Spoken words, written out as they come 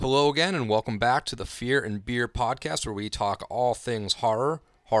Hello again, and welcome back to the Fear and Beer podcast, where we talk all things horror,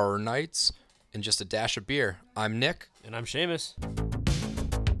 horror nights, and just a dash of beer. I'm Nick. And I'm Seamus.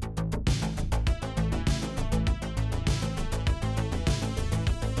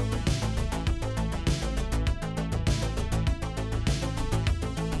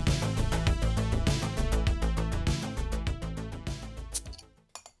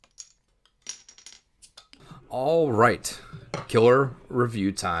 All right, killer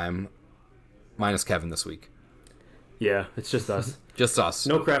review time, minus Kevin this week. Yeah, it's just us. Just us.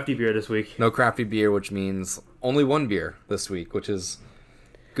 No crafty beer this week. No crafty beer, which means only one beer this week, which is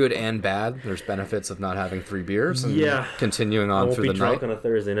good and bad. There's benefits of not having 3 beers and continuing on through the night. I won't be drunk on a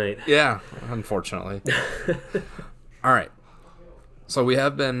Thursday night. Yeah, unfortunately. All right. So we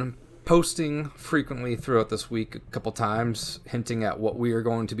have been posting frequently throughout this week a couple times, hinting at what we are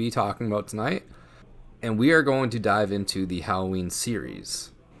going to be talking about tonight. And we are going to dive into the Halloween series.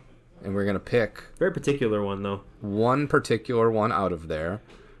 And we're going to pick... Very particular one, though. One particular one out of there.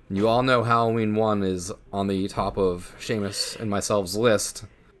 And you all know Halloween 1 is on the top of Seamus and myself's list.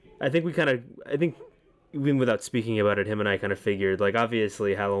 I think even without speaking about it, him and I kind of figured, like,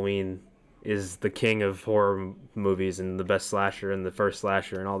 obviously Halloween is the king of horror movies and the best slasher and the first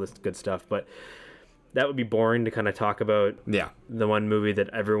slasher and all this good stuff. But that would be boring to kind of talk about the one movie that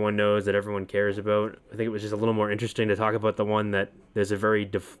everyone knows, that everyone cares about. I think it was just a little more interesting to talk about the one that there's a very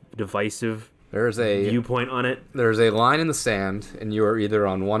divisive viewpoint on it. There's a line in the sand, and you are either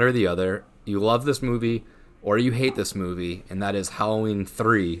on one or the other. You love this movie, or you hate this movie, and that is Halloween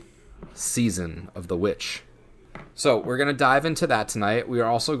 3, Season of the Witch. So we're going to dive into that tonight. We are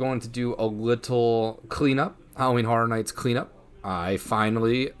also going to do a little cleanup, Halloween Horror Nights cleanup. I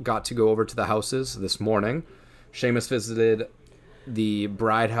finally got to go over to the houses this morning. Seamus visited the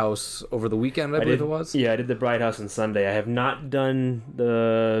Bride House over the weekend, I believe it was. Yeah, I did the Bride House on Sunday. I have not done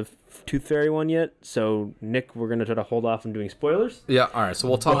the Tooth Fairy one yet, so Nick, we're going to try to hold off on doing spoilers. Yeah, all right. So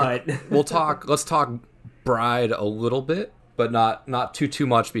we'll talk. Let's talk Bride a little bit, but not too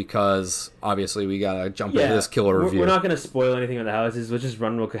much, because obviously we got to jump into this killer review. We're not going to spoil anything on the houses. We'll just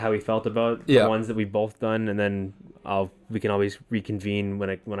run real quick how we felt about the ones that we've both done, and then we can always reconvene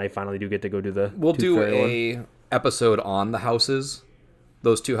when I finally do get to go do the We'll do a episode on the houses,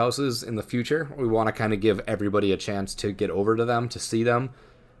 those 2 houses in the future. We want to kind of give everybody a chance to get over to them, to see them,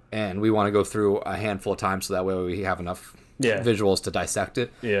 and we want to go through a handful of times so that way we have enough visuals to dissect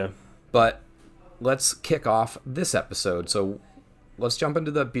it. Yeah. But let's kick off this episode. So let's jump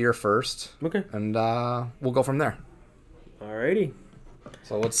into the beer first. Okay. And we'll go from there. Alrighty.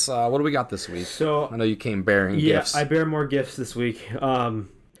 So let's what do we got this week? So I know you came bearing gifts. Yeah, I bear more gifts this week.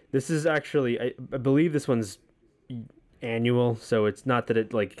 This is actually, I believe this one's annual, so it's not that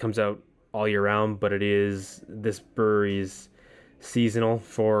it like comes out all year round, but it is this brewery's seasonal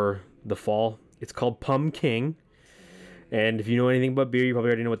for the fall. It's called Pumpkin, and if you know anything about beer, you probably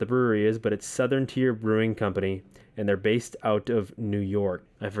already know what the brewery is, but it's Southern Tier Brewing Company, and they're based out of New York.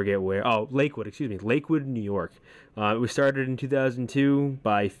 I forget where. Oh, Lakewood, New York. It was started in 2002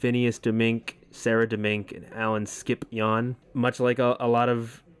 by Phineas Demink, Sarah Demink, and Alan Skip Yon. Much like a lot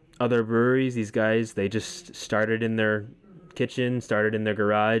of other breweries, these guys, they just started in their kitchen, started in their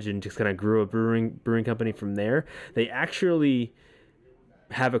garage, and just kind of grew a brewing company from there. They actually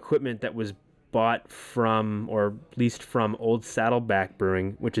have equipment that was bought from, or leased from, Old Saddleback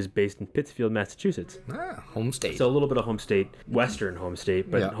Brewing, which is based in Pittsfield, Massachusetts. Home state. So a little bit of home state, Western home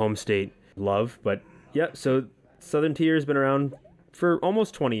state, but home state love. But yeah, so Southern Tier has been around for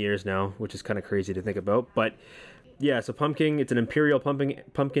almost 20 years now, which is kind of crazy to think about. But yeah, so Pumpkin, it's an imperial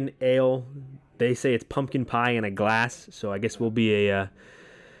pumpkin ale. They say it's pumpkin pie in a glass, so I guess we'll be a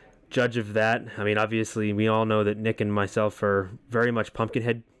judge of that. I mean, obviously, we all know that Nick and myself are very much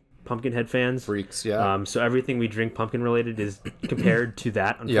Pumpkinhead fans. Freaks, yeah. So everything we drink pumpkin related is compared to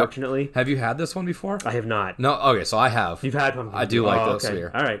that, unfortunately. Yep. Have you had this one before? I have not. No? Okay, so I have. You've had pumpkin. I do like this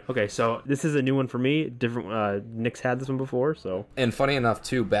beer. All right, okay, so this is a new one for me. Different. Nick's had this one before, so. And funny enough,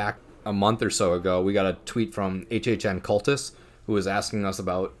 too, back a month or so ago, we got a tweet from HHN Cultus, who was asking us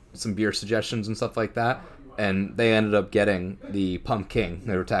about some beer suggestions and stuff like that. And they ended up getting the Pumpkin.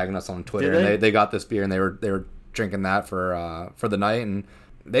 They were tagging us on Twitter, and they got this beer, and they were drinking that for the night, and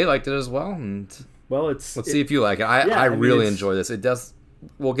they liked it as well. And let's see if you like it. I really enjoy this. It does.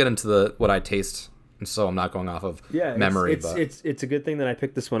 We'll get into what I taste, and so I'm not going off of memory. It's a good thing that I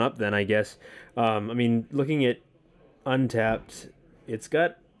picked this one up then, I guess. I mean, looking at Untapped, it's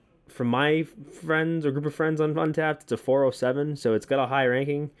got from my friends or group of friends on Untapped, it's a 407, so it's got a high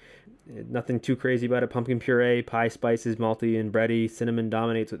ranking. Nothing too crazy about it. Pumpkin puree, pie spices, malty and bready. Cinnamon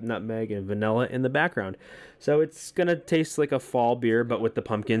dominates with nutmeg and vanilla in the background. So it's going to taste like a fall beer, but with the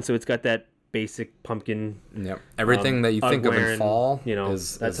pumpkin. So it's got that basic pumpkin. Yep. Everything that you think of in fall,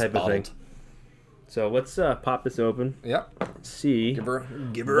 is that type of thing. So let's pop this open. Yep. Let's see give her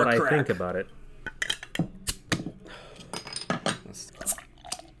what a crack. I think about it.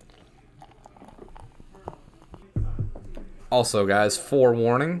 Also, guys,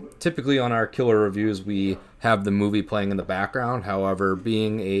 forewarning, typically on our killer reviews, we have the movie playing in the background. However,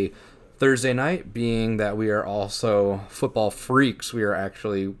 being a Thursday night, being that we are also football freaks, we are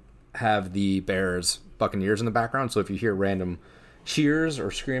actually have the Bears Buccaneers in the background. So if you hear random cheers or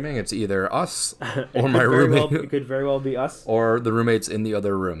screaming, it's either us or my roommate. It could very well be us. Or the roommates in the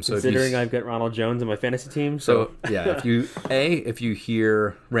other room. So considering I've got Ronald Jones in my fantasy team. So yeah, if you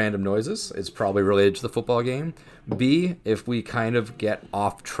hear random noises, it's probably related to the football game. B, if we kind of get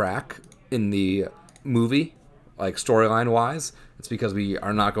off track in the movie, like storyline wise, it's because we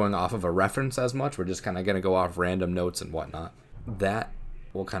are not going off of a reference as much. We're just kind of going to go off random notes and whatnot. That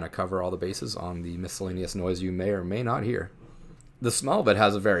will kind of cover all the bases on the miscellaneous noise you may or may not hear. The smell of it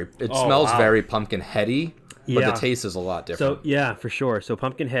smells very pumpkin heady, but the taste is a lot different. So yeah, for sure. So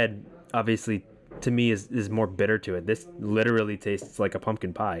Pumpkinhead, obviously, to me is more bitter to it. This literally tastes like a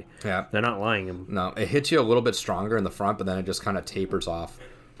pumpkin pie. Yeah, they're not lying. No, it hits you a little bit stronger in the front, but then it just kind of tapers off.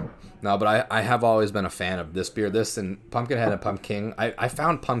 No, but I have always been a fan of this beer. This and Pumpkinhead and Pumpkin. I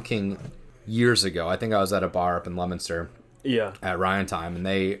found Pumpkin years ago. I think I was at a bar up in Leominster. Yeah. At Ryan Time, and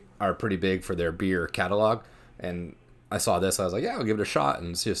they are pretty big for their beer catalog. And I saw this, I was like, yeah, I'll give it a shot,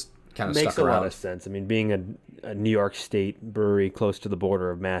 and it's just kind of makes stuck around. Makes a lot of sense. I mean, being a New York State brewery close to the border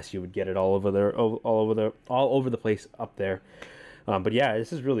of Mass, you would get it all over the place up there. But yeah,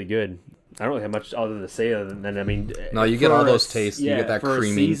 this is really good. I don't really have much other to say other than I mean, no, you get all those tastes. You get that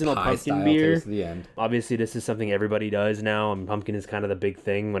creamy seasonal pie pumpkin style beer taste at the end. Obviously, this is something everybody does now, and pumpkin is kind of the big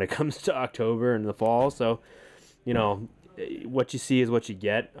thing when it comes to October and the fall. So, what you see is what you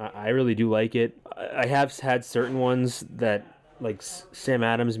get. I really do like it. I have had certain ones that, like Sam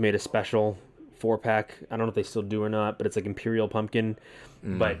Adams made a special 4-pack. I don't know if they still do or not, but it's like Imperial Pumpkin.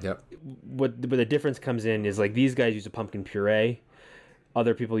 But what the difference comes in is like these guys use a pumpkin puree.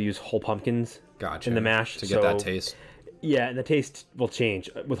 Other people use whole pumpkins in the mash. To get that taste. Yeah, and the taste will change.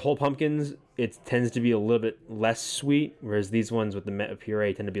 With whole pumpkins, it tends to be a little bit less sweet, whereas these ones with the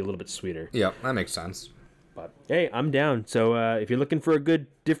puree tend to be a little bit sweeter. Yeah, that makes sense. But hey, I'm down. So if you're looking for a good,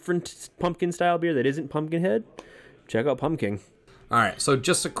 different pumpkin style beer that isn't Pumpkinhead, check out Pumpkin. All right, so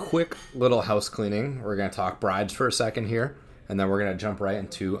just a quick little house cleaning. We're going to talk brides for a second here, and then we're going to jump right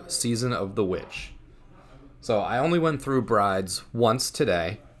into Season of the Witch. So I only went through brides once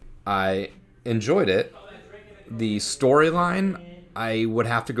today. I enjoyed it. The storyline, I would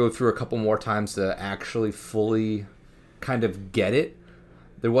have to go through a couple more times to actually fully kind of get it.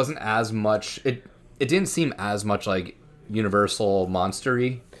 There wasn't as much... It didn't seem as much like Universal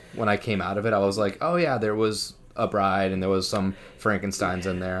Monster-y when I came out of it. I was like, oh yeah, there was a bride and there was some Frankensteins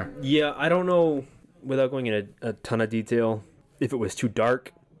in there. Yeah, I don't know, without going into a ton of detail, if it was too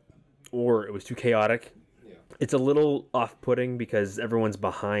dark or it was too chaotic. Yeah. It's a little off-putting because everyone's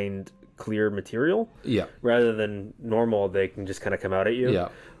behind clear material. Yeah. Rather than normal, they can just kind of come out at you. Yeah.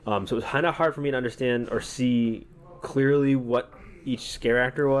 So it was kind of hard for me to understand or see clearly what each scare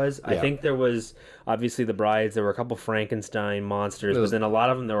actor was. Yeah. I think there was obviously the brides. There were a couple Frankenstein monsters, but then a lot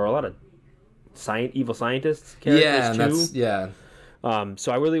of them. There were a lot of evil scientists characters too.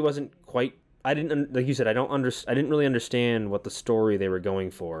 So I really wasn't quite. I didn't, like you said. I didn't really understand what the story they were going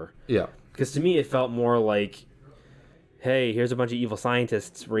for. Yeah. Because to me, it felt more like, hey, here's a bunch of evil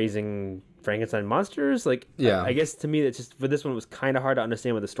scientists raising Frankenstein monsters. Like, yeah. I guess to me, it's just for this one, it was kind of hard to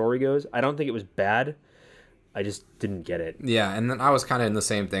understand where the story goes. I don't think it was bad. I just didn't get it. Yeah, and then I was kind of in the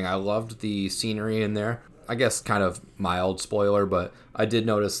same thing. I loved the scenery in there. I guess kind of mild spoiler, but I did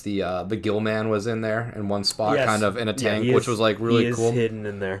notice the Gill Man was in there in one spot, yes. Kind of in a tank, which was like really cool. He is hidden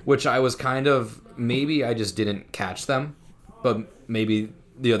in there. Which I was kind of, maybe I just didn't catch them, but maybe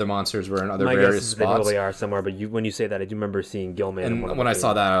the other monsters were in other various spots. They probably are somewhere, but when you say that, I do remember seeing Gill Man. And when I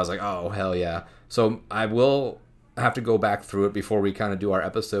saw that, I was like, oh, hell yeah. So I will have to go back through it before we kind of do our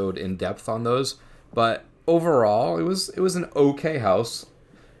episode in depth on those, but overall, it was an okay house.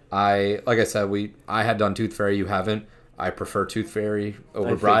 Like I said, I had done Tooth Fairy. You haven't. I prefer Tooth Fairy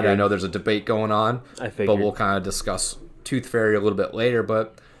over Bride. I know there's a debate going on, but we'll kind of discuss Tooth Fairy a little bit later.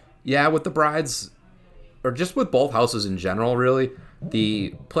 But yeah, with the brides, or just with both houses in general, really,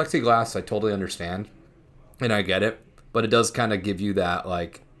 the plexiglass I totally understand, and I get it, but it does kind of give you that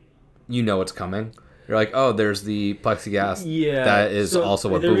like you know it's coming. You're like, oh, there's the plexiglass. Yeah, That is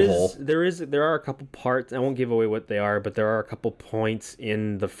also a boo hole. There are a couple parts. I won't give away what they are, but there are a couple points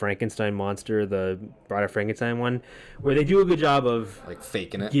in the Frankenstein monster, the Bride of Frankenstein one, where they do a good job of Like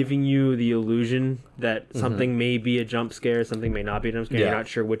faking it. giving you the illusion that something may be a jump scare, something may not be a jump scare. Yeah. You're not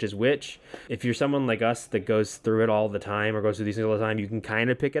sure which is which. If you're someone like us that goes through it all the time or goes through these things all the time, you can kind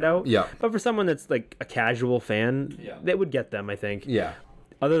of pick it out. Yeah. But for someone that's like a casual fan, that would get them, I think. Yeah.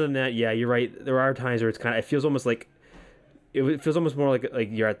 Other than that, yeah, you're right. There are times where it's kind of, it feels almost like, it feels almost more like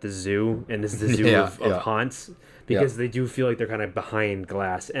you're at the zoo, and this is the zoo of haunts, because they do feel like they're kind of behind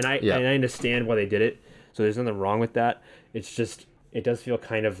glass. And I understand why they did it, so there's nothing wrong with that. It's just, it does feel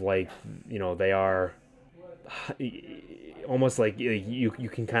kind of like, they are almost like you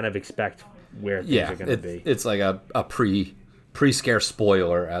can kind of expect where things are going to be. It's like a pre-scare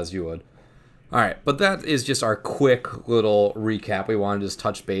spoiler, as you would. All right, but that is just our quick little recap. We wanted to just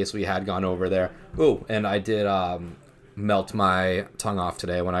touch base. We had gone over there. Oh, and I did melt my tongue off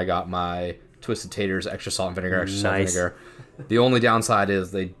today when I got my Twisted Taters extra salt and vinegar, salt and vinegar. The only downside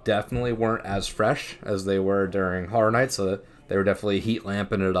is they definitely weren't as fresh as they were during Horror Nights, so they were definitely heat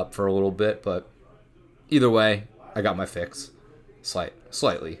lamping it up for a little bit. But either way, I got my fix.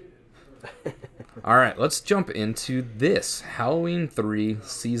 Slightly. All right, let's jump into this. Halloween 3,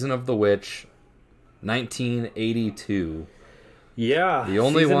 Season of the Witch, 1982. Yeah, the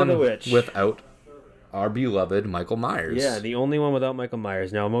only one without our beloved Michael Myers. Yeah, the only one without Michael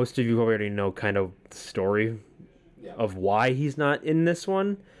Myers. Now, most of you already know kind of the story of why he's not in this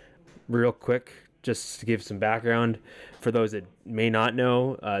one. Real quick, just to give some background for those that may not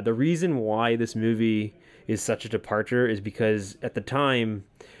know, the reason why this movie is such a departure is because at the time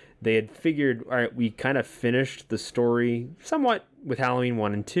they had figured, all right, we kind of finished the story somewhat with Halloween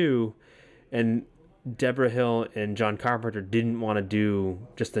 1 and 2, and Deborah Hill and John Carpenter didn't want to do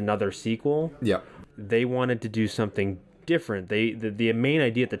just another sequel. Yeah. They wanted to do something different. The main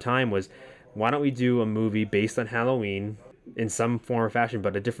idea at the time was, why don't we do a movie based on Halloween in some form or fashion,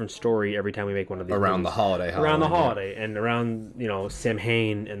 but a different story every time we make one of these around movies. the holiday. Around the holiday, and around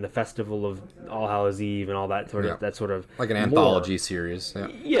Samhain and the festival of All Hallows Eve and all that sort of like an anthology series.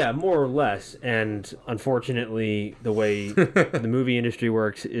 Yeah, more or less. And unfortunately, the way the movie industry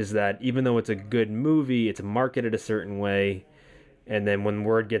works is that even though it's a good movie, it's marketed a certain way. And then when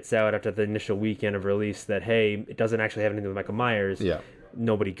word gets out after the initial weekend of release that, hey, it doesn't actually have anything with Michael Myers,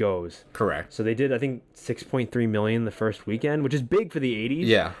 nobody goes. Correct. So they did, I think, $6.3 million the first weekend, which is big for the 80s.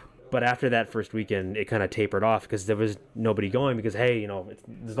 Yeah. But after that first weekend, it kind of tapered off because there was nobody going because, hey,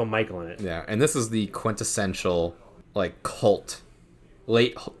 there's no Michael in it. Yeah, and this is the quintessential, like, cult,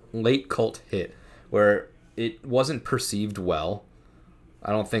 late cult hit, where it wasn't perceived well.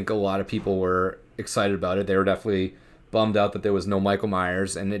 I don't think a lot of people were excited about it. They were definitely bummed out that there was no Michael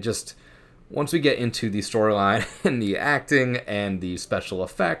Myers, and it just, once we get into the storyline and the acting and the special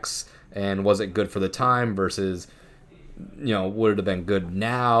effects, and was it good for the time versus, would it have been good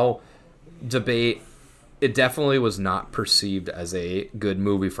now, debate, it definitely was not perceived as a good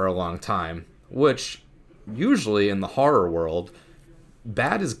movie for a long time, which usually in the horror world,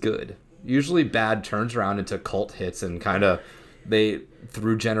 bad is good. Usually bad turns around into cult hits and kind of, they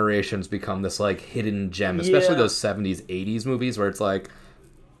through generations become this like hidden gem, especially those 70s 80s movies where it's like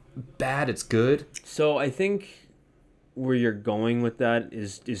bad, it's good. So I think where you're going with that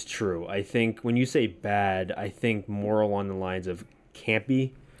is true. I think when you say bad, I think more along the lines of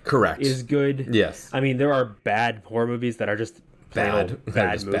campy. Correct. Is good. Yes. I mean, there are bad horror movies that are just bad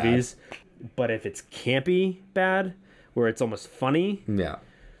movies. But if it's campy bad, where it's almost funny,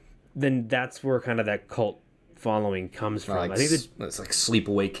 then that's where kind of that cult following comes from. Like, I think it's like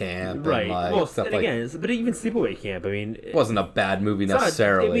Sleepaway Camp, right? And like well, stuff and again, but even Sleepaway Camp. I mean, it wasn't a bad movie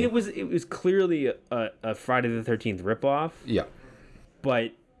necessarily. It was clearly a Friday the 13th ripoff. Yeah,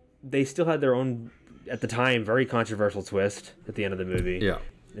 but they still had their own, at the time, very controversial twist at the end of the movie. Yeah,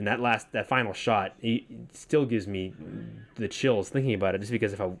 and that final shot, it still gives me the chills thinking about it, just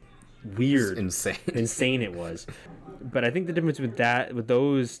because of how weird, insane it was. But I think the difference with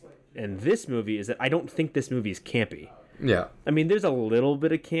those and this movie is that I don't think this movie is campy. Yeah. I mean, there's a little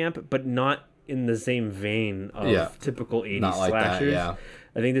bit of camp, but not in the same vein of typical 80s not like slashers. That, yeah.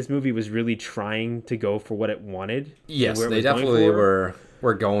 I think this movie was really trying to go for what it wanted. Yes, they definitely were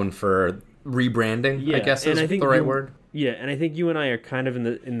going for rebranding, I guess is the right word. Yeah, and I think you and I are kind of in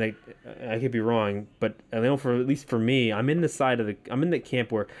the I could be wrong, but I know at least for me, I'm in the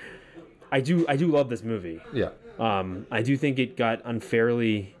camp where I do love this movie. Yeah. I do think it got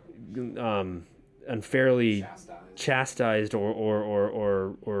unfairly chastised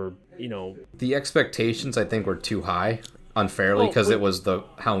or the expectations I think were too high unfairly because it was the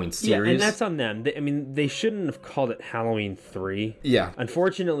Halloween series. Yeah, and that's on them. They shouldn't have called it Halloween 3. Yeah.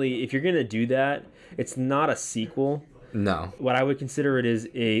 Unfortunately, if you're going to do that, it's not a sequel. No. What I would consider it is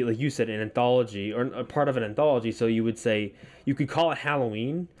like you said, an anthology or a part of an anthology. So you would say you could call it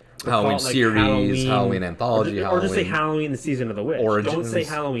Halloween. Halloween series, Halloween anthology, or just say Halloween: The Season of the Witch. Origins. Don't say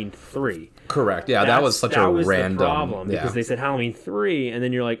Halloween 3. Correct. Yeah, that was such a random the problem because they said Halloween 3, and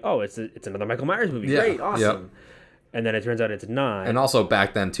then you're like, oh, it's another Michael Myers movie. Yeah. Great, awesome. Yep. And then it turns out it's not. And also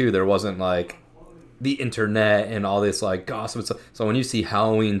back then too, there wasn't like the internet and all this like gossip. So when you see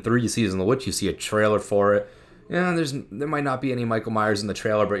Halloween 3 Season of the Witch, you see a trailer for it. Yeah, there might not be any Michael Myers in the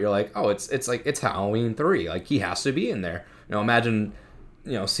trailer, but you're like, oh, it's like it's Halloween 3. Like he has to be in there. Imagine,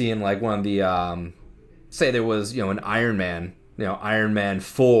 seeing like one of the say there was, an Iron Man, Iron Man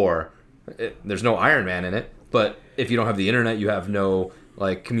 4. There's no Iron Man in it, but if you don't have the internet, you have no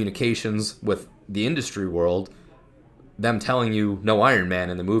like communications with the industry world. Them telling you no Iron Man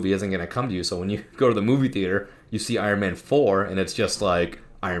in the movie isn't going to come to you. So when you go to the movie theater, you see Iron Man 4, and it's just like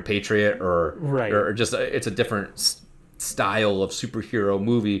Iron Patriot or just it's a different style of superhero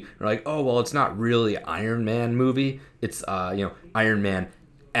movie. You're like, oh well, it's not really an Iron Man movie. It's Iron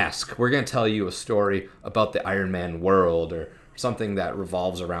Man-esque. We're going to tell you a story about the Iron Man world or something that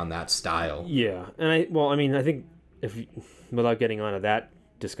revolves around that style. Yeah, and I think without getting onto that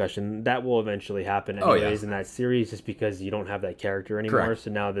discussion, that will eventually happen anyways in that series, just because you don't have that character anymore. Correct.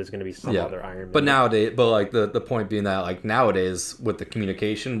 So now there's going to be some other Iron Man. But nowadays, the point being that like nowadays with the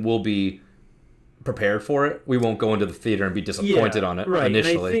communication, we'll be prepared for it. We won't go into the theater and be disappointed on it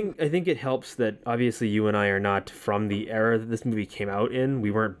initially. And I think it helps that obviously you and I are not from the era that this movie came out in.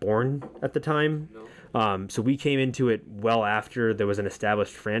 We weren't born at the time. No. So we came into it well after there was an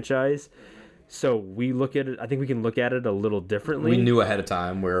established franchise. So we look at it. I think we can look at it a little differently. We knew ahead of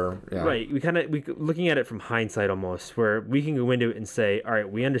time right. We looking at it from hindsight almost, where we can go into it and say, all right,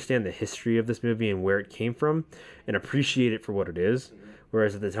 we understand the history of this movie and where it came from, and appreciate it for what it is.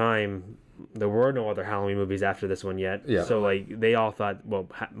 Whereas at the time, there were no other Halloween movies after this one yet. Yeah. So like they all thought, well,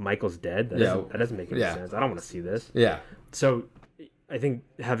 Michael's dead. That doesn't make any sense. I don't want to see this. Yeah. So I think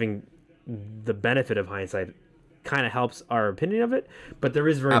having the benefit of hindsight kind of helps our opinion of it, but there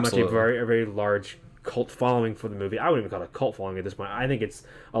is very much a very large cult following for the movie. I wouldn't even call it a cult following at this point. I think it's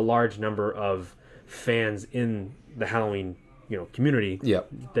a large number of fans in the Halloween community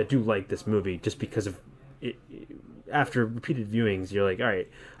that do like this movie just because of it. After repeated viewings, you're like, all right,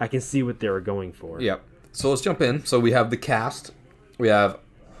 I can see what they were going for. Yep. So let's jump in. So we have the cast. We have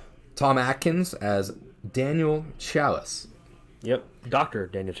Tom Atkins as Daniel Chalice. Yep, Dr.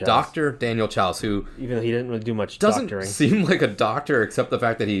 Daniel Chalice. Dr. Daniel Chalice, who... Even though he didn't really do much doesn't doctoring. Seem like a doctor, except the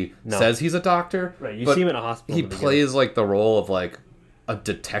fact that he says he's a doctor. Right, you see him in a hospital. He plays like the role of like a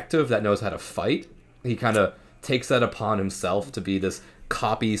detective that knows how to fight. He kind of takes that upon himself to be this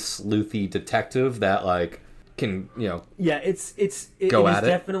copy, sleuthy detective that like can, Yeah, it is at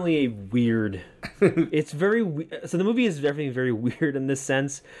definitely a weird... It's very... So the movie is definitely very weird in this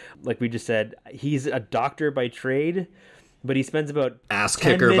sense. Like we just said, he's a doctor by trade... But he spends about ass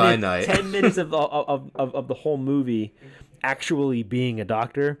kicker by night 10 minutes of the whole movie actually being a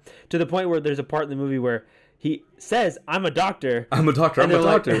doctor, to the point where there's a part in the movie where he says, I'm a doctor. I'm a doctor. And they're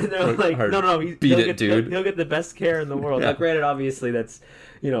like, no, dude. He'll get the best care in the world. Now, granted, obviously, that's,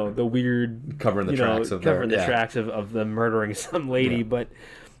 the weird... Covering the tracks of tracks of them murdering some lady. Yeah. But,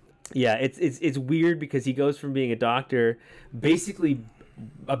 yeah, it's weird because he goes from being a doctor, basically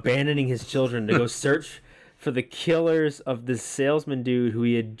abandoning his children to go search for the killers of this salesman dude who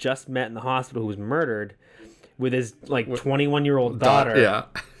he had just met in the hospital who was murdered with his 21-year-old daughter. Yeah.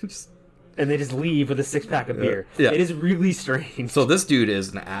 And they just leave with a 6-pack of beer. Yeah. It is really strange. So this dude is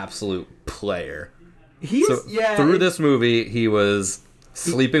an absolute player. Through this movie, he was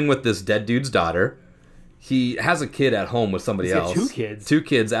sleeping with this dead dude's daughter. He has a kid at home with somebody else. Two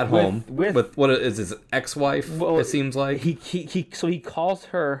kids at home with what is his ex-wife? Well, it seems like he calls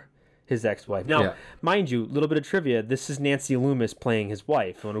her his ex-wife. Now, mind you, a little bit of trivia. This is Nancy Loomis playing his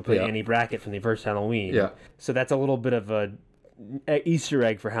wife, the one who played Annie Brackett from the first Halloween. Yeah. So that's a little bit of a Easter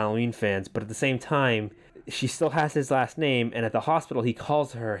egg for Halloween fans. But at the same time, she still has his last name, and at the hospital, he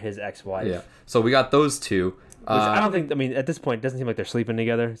calls her his ex-wife. Yeah. So we got those two. Which I don't think. I mean, at this point, it doesn't seem like they're sleeping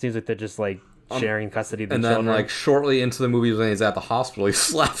together. It seems like they're just like sharing custody of the children. And then, like shortly into the movie, when he's at the hospital, he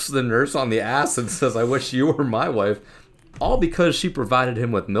slaps the nurse on the ass and says, "I wish you were my wife." All because she provided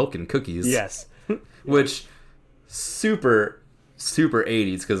him with milk and cookies. Yes. Which, super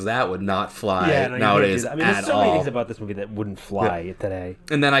 80s, because that would not fly nowadays at all. There's so many things about this movie that wouldn't fly today.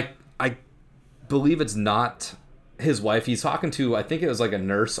 And then I believe it's not his wife. He's talking to, I think it was like a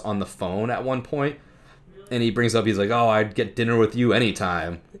nurse on the phone at one point. And he brings up, he's like, "Oh, I'd get dinner with you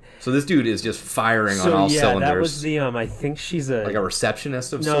anytime." So this dude is just firing on all cylinders. That was the I think she's a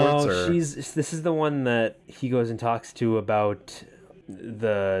receptionist of sorts. Or? This is the one that he goes and talks to about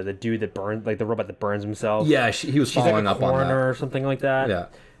the dude that burns, like the robot that burns himself. Yeah, he was following up on that or something like that. Yeah,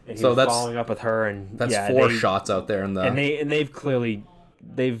 and he was following up with her, and that's 4 shots out there in the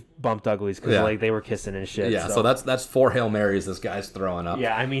they've bumped uglies because like they were kissing and shit. Yeah, so that's 4 Hail Marys this guy's throwing up.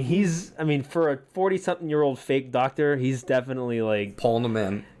 Yeah, I mean for a 40-something-year-old fake doctor, he's definitely like pulling them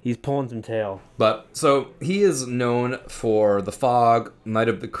in. He's pulling some tail. But so he is known for The Fog, Night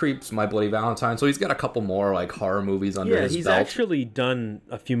of the Creeps, My Bloody Valentine. So he's got a couple more like horror movies under his belt. Yeah, he's actually done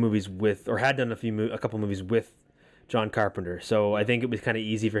a few movies with, or had done a couple movies with John Carpenter. So I think it was kind of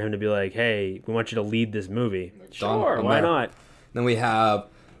easy for him to be like, "Hey, we want you to lead this movie." Sure, why not? Then we have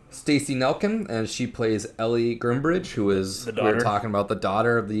Stacey Nelkin, and she plays Ellie Grimbridge, who is, we were talking about, the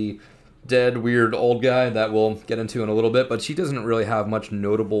daughter of the dead, weird old guy that we'll get into in a little bit, but she doesn't really have much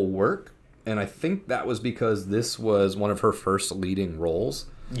notable work, and I think that was because this was one of her first leading roles.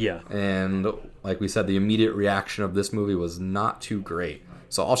 Yeah. And like we said, the immediate reaction of this movie was not too great.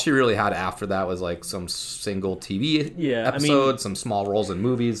 So all she really had after that was like some single TV episodes, some small roles in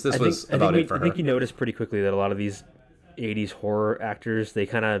movies. This was about it for her. I think you noticed pretty quickly that a lot of these 80s horror actors, they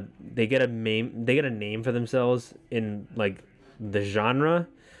get a name for themselves in like the genre,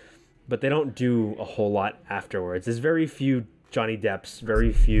 but they don't do a whole lot afterwards. There's very few Johnny Depps,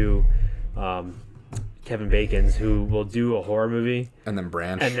 very few Kevin Bacon's who will do a horror movie and then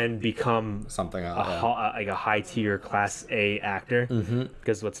branch and then become something like a high tier class A actor.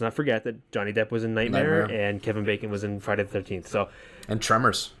 Because let's not forget that Johnny Depp was in Nightmare and Kevin Bacon was in Friday the 13th. So and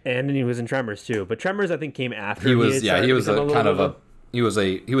Tremors, and he was in Tremors too. But Tremors I think came after. He was an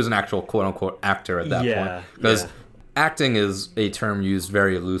actual quote unquote actor at that point, because acting is a term used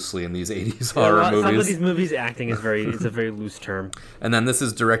very loosely in these 80s horror movies. Some of these movies, acting is it's a very loose term. And then this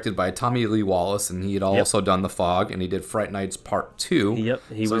is directed by Tommy Lee Wallace, and he had also done The Fog, and he did Fright Nights Part 2. Yep,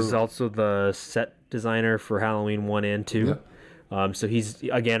 he was also the set designer for Halloween 1 and 2. Yep. So he's,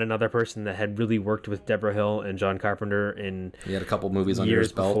 again, another person that had really worked with Deborah Hill and John Carpenter in he had a couple movies under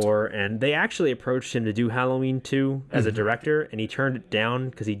his belt before, and they actually approached him to do Halloween 2 as a director, and he turned it down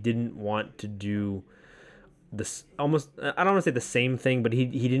because he didn't want to do this almost, I don't want to say the same thing, but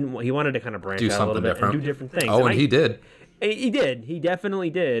he wanted to kind of branch out a little bit and do different things. Oh, and he did. He definitely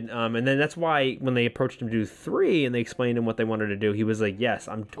did. And then that's why when they approached him to do 3 and they explained him what they wanted to do, he was like, yes,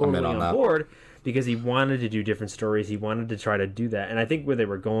 I'm totally on board, because he wanted to do different stories. He wanted to try to do that. And I think where they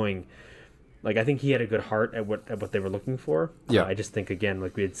were going, like, I think he had a good heart at what they were looking for. Yeah. I just think, again,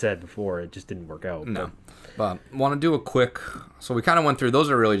 like we had said before, it just didn't work out. No. But want to do a quick, so we kind of went through, those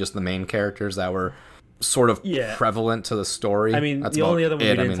are really just the main characters that were sort of prevalent to the story. I mean, the only other one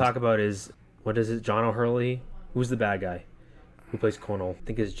we didn't talk about is, what is it, John O'Hurley? Who's the bad guy who plays Conal? I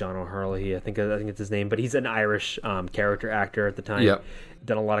think it's John O'Hurley. I think it's his name, but he's an Irish character actor at the time. Yep.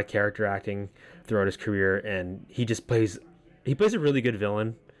 Done a lot of character acting throughout his career, and he plays a really good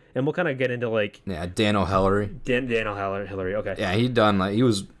villain. And we'll kind of get into like Dan O'Halloran. Dan O'Halloran. Okay. Yeah, he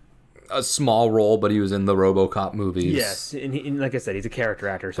was a small role, but he was in the RoboCop movies. Yes, and like I said, he's a character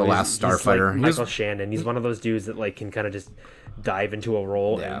actor. So The Last Starfighter. He's like Michael Shannon. He's one of those dudes that like can kind of just dive into a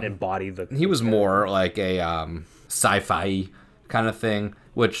role and embody the. He was more like a sci-fi kind of thing,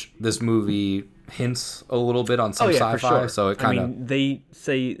 which this movie hints a little bit on some sci-fi. For sure. So it kind of. They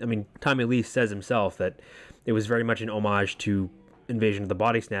say. Tommy Lee says himself that it was very much an homage to Invasion of the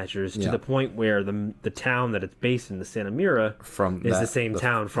Body Snatchers, to the point where the town that it's based in, the Santa Mira, is the same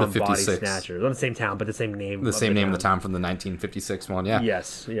town from Body Snatchers. Not the same town, but the same name. The same name of the town from the 1956 one, yeah.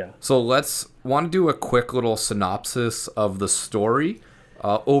 Yes, yeah. So want to do a quick little synopsis of the story.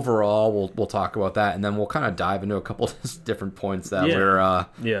 Overall, we'll talk about that, and then we'll kind of dive into a couple of different points that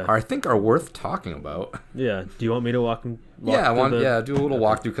I think are worth talking about. Yeah. Do you want me to walk do a little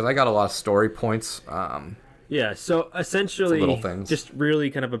walkthrough, because I got a lot of story points. Yeah, so essentially, just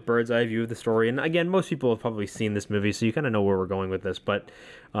really kind of a bird's eye view of the story. And again, most people have probably seen this movie, so you kind of know where we're going with this. But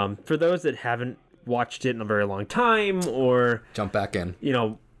for those that haven't watched it in a very long time, or jump back in,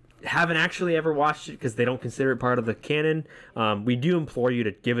 haven't actually ever watched it because they don't consider it part of the canon, we do implore you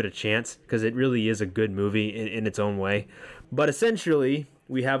to give it a chance, because it really is a good movie in its own way. But essentially,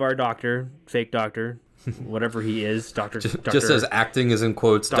 we have our fake doctor, whatever he is, Doctor. Just as acting is in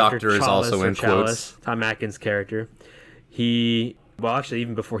quotes, Doctor is also in quotes. Tom Atkins' character.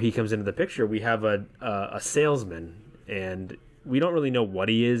 Even before he comes into the picture, we have a salesman, and we don't really know what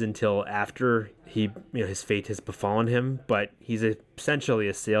he is until after his fate has befallen him. But he's essentially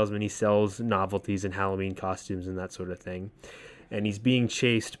a salesman. He sells novelties and Halloween costumes and that sort of thing, and he's being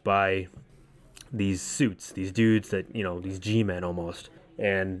chased by these suits, these dudes that, these G-men almost.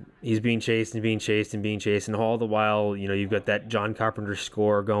 And he's being chased and being chased and being chased. And all the while, you've got that John Carpenter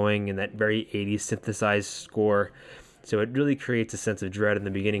score going and that very 80s synthesized score. So it really creates a sense of dread in the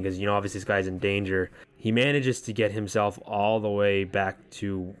beginning because, obviously this guy's in danger. He manages to get himself all the way back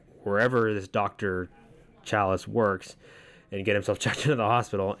to wherever this Dr. Chalice works and get himself checked into the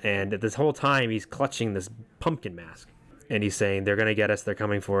hospital. And at this whole time, he's clutching this pumpkin mask. And he's saying, they're going to get us, they're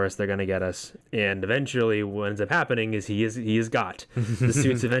coming for us, they're going to get us. And eventually what ends up happening is he is got. The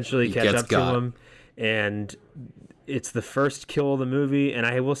suits eventually catch up to him. And it's the first kill of the movie. And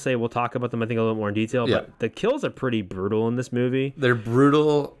I will say, we'll talk about them, I think, a little more in detail. Yeah. But the kills are pretty brutal in this movie. They're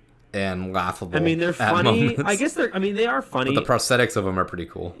brutal and laughable. I mean, they're funny. I guess they are funny. But the prosthetics of them are pretty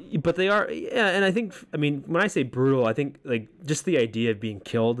cool. But they are, yeah. And I think, when I say brutal, I think like just the idea of being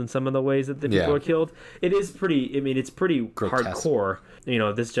killed in some of the ways that the people are killed, it is pretty. It's pretty grotesque. Hardcore.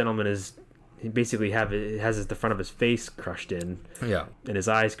 This gentleman he basically has the front of his face crushed in, and his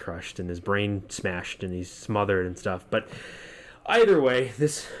eyes crushed, and his brain smashed, and he's smothered and stuff. But either way,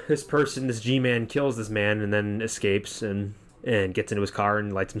 this person, this G-man, kills this man and then escapes and gets into his car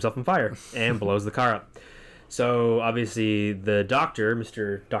and lights himself on fire and blows the car up. So obviously the doctor,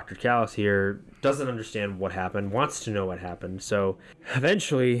 Mr. Dr. Chalice here, doesn't understand what happened, wants to know what happened. So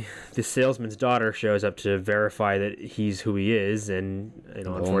eventually the salesman's daughter shows up to verify that he's who he is, and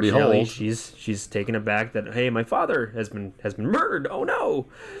unfortunately she's taken aback that, hey, my father has been murdered. Oh no.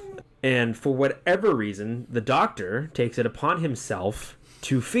 And for whatever reason, the doctor takes it upon himself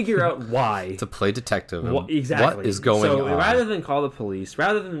to figure out why. To play detective. Exactly. What is going on? So rather than call the police,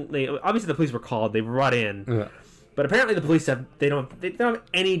 obviously the police were called, they were brought in. Yeah. But apparently the police don't have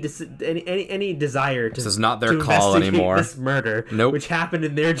any desire to. This is not their call anymore. This murder, which happened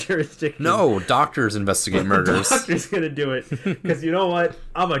in their jurisdiction. No, doctors investigate murders. The doctor's gonna do it because you know what?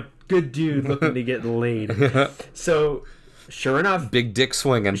 I'm a good dude looking to get laid. So. Sure enough, big dick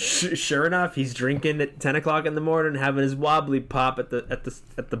swinging. Sure enough, he's drinking at 10 o'clock in the morning, having his wobbly pop at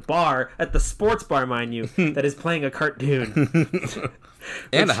the bar, at the sports bar, mind you, that is playing a cartoon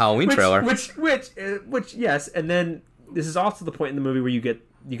and a Halloween trailer. Which yes, and then this is also the point in the movie where you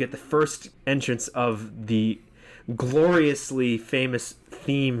get the first entrance of the gloriously famous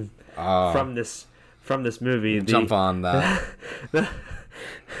theme from this movie. Jump on that. We're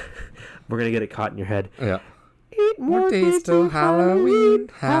gonna get it caught in your head. Yeah. 8 more days till Halloween,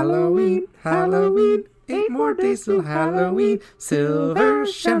 Halloween, Halloween. 8 more days till Halloween, Silver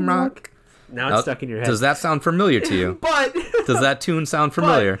Shamrock. Now it's stuck in your head. Does that sound familiar to you? But does that tune sound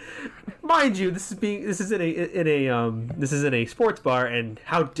familiar? But, mind you, this is in a sports bar, and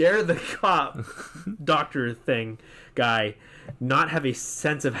how dare the cop doctor guy not have a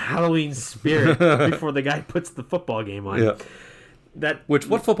sense of Halloween spirit before the guy puts the football game on. Yeah.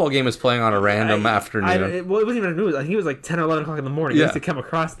 What football game is playing on a random afternoon? It wasn't even a news. I think it was like 10 or 11 o'clock in the morning. It used to come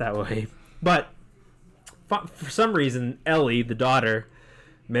across that way. But for some reason, Ellie, the daughter,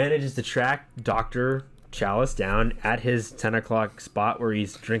 manages to track Dr. Chalice down at his 10 o'clock spot where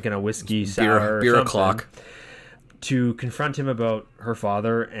he's drinking a whiskey sour beer o'clock, to confront him about her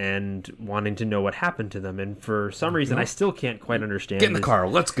father and wanting to know what happened to them. And for some reason, I still can't quite understand. Get in the car.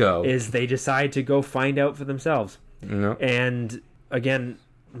 Let's go. Is they decide to go find out for themselves. No. And again,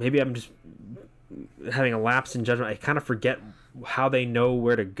 maybe I'm just having a lapse in judgment. I kind of forget how they know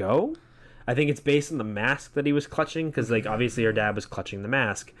where to go. I think it's based on the mask that he was clutching, because obviously her dad was clutching the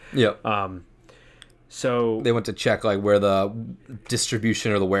mask. Yeah. So they went to check where the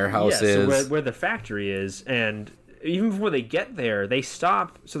distribution or the warehouse is. So where the factory is, and even before they get there, they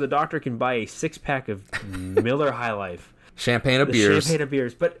stop so the doctor can buy a 6-pack of Miller High Life. Champagne of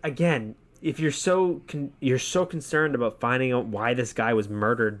beers. But again, if you're so concerned about finding out why this guy was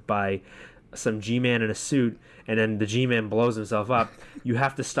murdered by some G-man in a suit, and then the G-man blows himself up, you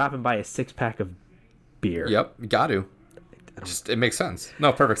have to stop and buy a 6-pack of beer. Yep, you got to. It makes sense.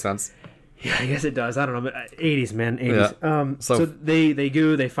 No, perfect sense. Yeah, I guess it does. I don't know, but 80s, man, 80s. Yeah. So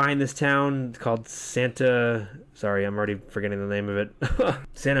they find this town called Santa. Sorry, I'm already forgetting the name of it.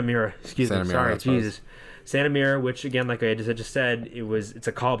 Santa Mira. Excuse me. Sorry, Jesus. Santa Mira, which again, like I just said, it's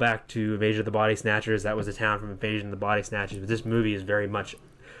a callback to Invasion of the Body Snatchers. That was a town from Invasion of the Body Snatchers. But this movie is very much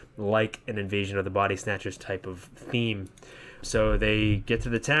like an Invasion of the Body Snatchers type of theme. So they get to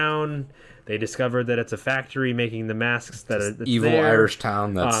the town. They discover that it's a factory making the masks that's evil there. Irish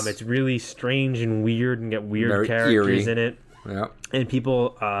town. It's really strange and weird, and get weird characters in it. Yeah. And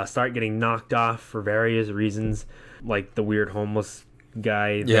people start getting knocked off for various reasons, like the weird homeless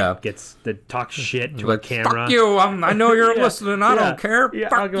guy that talks shit to a camera. Fuck you! I know you're listening. I don't care. Yeah,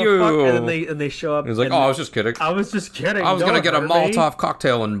 fuck you! Fuck. And they show up. He's like, I was just kidding. I was just kidding. I was gonna get a Molotov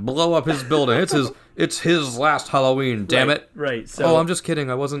cocktail and blow up his building. It's his last Halloween. Damn it! Right. So I'm just kidding.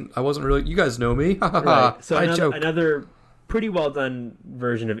 I wasn't really. You guys know me. Right. So I joke. Another pretty well done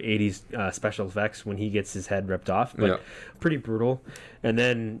version of 80s special effects when he gets his head ripped off, but pretty brutal. And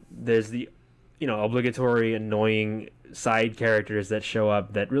then there's the obligatory annoying side characters that show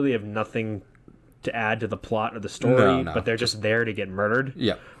up that really have nothing to add to the plot or the story, but they're just there to get murdered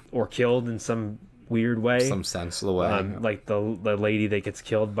or killed in some weird way, some sense of the way. Like the lady that gets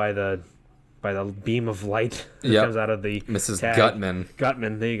killed by the beam of light that comes out of the Mrs. tag.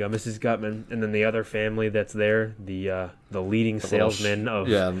 Gutman, there you go, Mrs. Gutman. And then the other family that's there, the leading salesman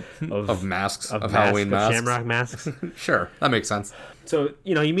of masks, of Halloween masks, Shamrock masks. Sure, that makes sense. So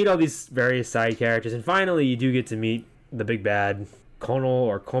you meet all these various side characters, and finally you do get to meet the big bad,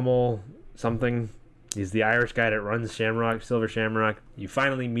 Conal something. He's the Irish guy that runs Silver Shamrock. You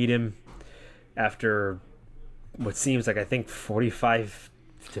finally meet him after what seems like, I think, 45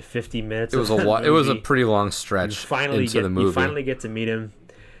 to 50 minutes. It was a pretty long stretch into the movie. You finally get to meet him,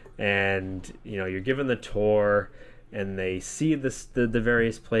 and you're given the tour, and they see the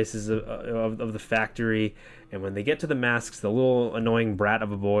various places of the factory. And when they get to the masks, the little annoying brat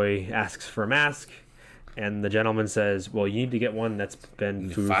of a boy asks for a mask, and the gentleman says, "Well, you need to get one that's been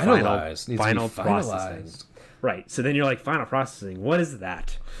through final processing." Right. So then you're like, final processing. What is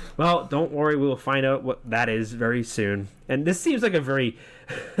that? Well, don't worry. We'll find out what that is very soon. And this seems like a very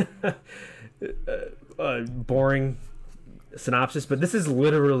boring synopsis, but this is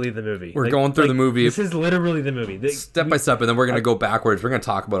literally the movie. We're going through the movie. This is literally the movie. Step by step, and then we're going to go backwards. We're going to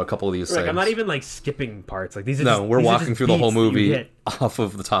talk about a couple of these things. I'm not even skipping parts. These are we're walking through the whole movie off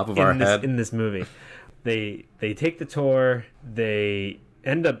of the top of our head. In this movie. They take the tour. They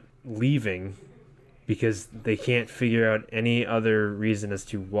end up leaving because they can't figure out any other reason as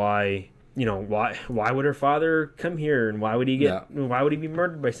to why would her father come here, and why would he be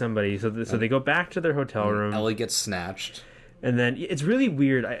murdered by somebody? So they go back to their hotel room. Ellie gets snatched, and then it's really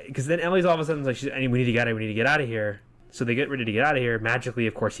weird because then Ellie's all of a sudden like, we need to get out of here. So they get ready to get out of here. Magically,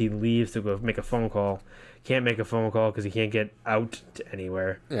 of course, he leaves to go make a phone call. Can't make a phone call because he can't get out to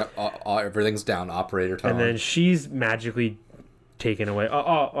anywhere. Yeah, everything's down. Operator time. And then she's magically taken away.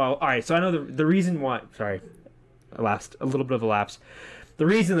 All right. So I know the reason why. Sorry, a little bit of a lapse. The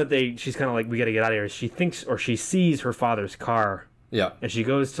reason that she's kind of like, we got to get out of here is she thinks, or she sees her father's car. Yeah. And she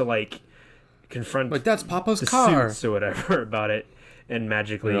goes to confront that's Papa's the car suits or whatever about it, and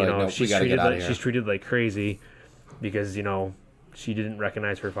magically she's treated like crazy because she didn't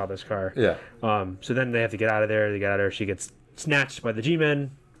recognize her father's car. Yeah. So then they have to get out of there. They get out of there. She gets snatched by the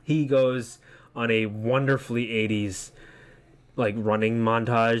G-Men. He goes on a wonderfully 80s running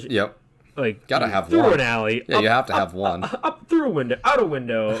montage. Yep. Gotta have through one. An alley. Yeah, you have to have one. Up through a window, out a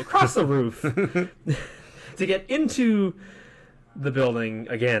window, across the roof, to get into the building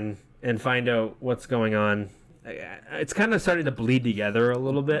again and find out what's going on. It's kind of starting to bleed together a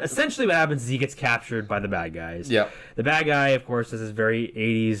little bit. Essentially what happens is he gets captured by the bad guys. Yeah. The bad guy, of course, is this very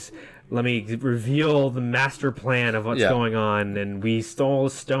 80s, let me reveal the master plan of what's going on, and we stole a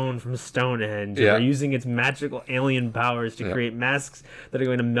stone from Stonehenge, and we're using its magical alien powers to create masks that are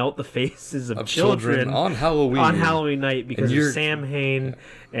going to melt the faces of children on Halloween night because of Sam Hain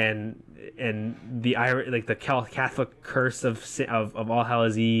and the the Catholic curse of All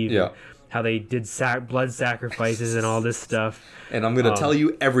Hallows Eve. Yeah. How they did blood sacrifices and all this stuff. And I'm going to tell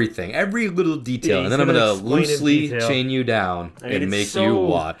you everying, every little detail, and then I'm going to loosely chain you down and make you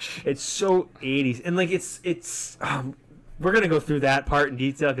watch. It's so 80s. And it's we're going to go through that part in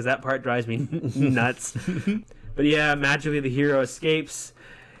detail because that part drives me nuts. But yeah, magically the hero escapes.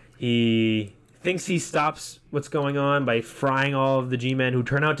 He thinks he stops what's going on by frying all of the G-Men who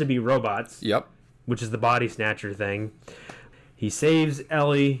turn out to be robots. Yep. Which is the body snatcher thing. He saves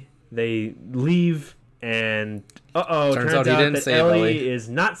Ellie. They leave, and turns out that Ellie is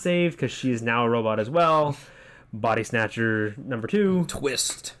not saved because she is now a robot as well. Body snatcher number 2.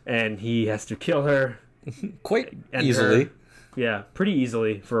 Twist. And he has to kill her. Quite easily. Pretty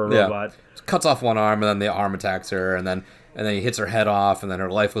easily for a robot. Cuts off one arm, and then the arm attacks her, and then he hits her head off, and then her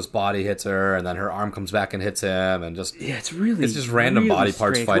lifeless body hits her, and then her arm comes back and hits him, and just it's just random really body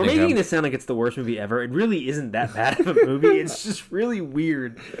parts strange. fighting We're making him. this sound like it's the worst movie ever. It really isn't that bad of a movie. It's just really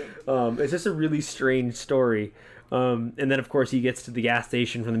weird. It's just a really strange story. And then, of course, he gets to the gas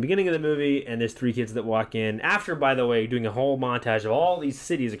station from the beginning of the movie, and there's 3 kids that walk in. After, by the way, doing a whole montage of all these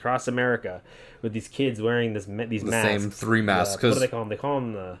cities across America with these kids wearing these masks. Same 3 masks. What do they call them? They call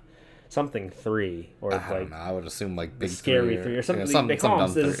them the something 3 or I like don't know. I would assume like Big Scary 3 3 or something. some They call them,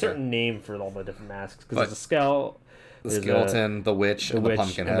 dumb there's a 3, certain name for all the different masks because But there's a skull, the there's skeleton, the witch, and the witch,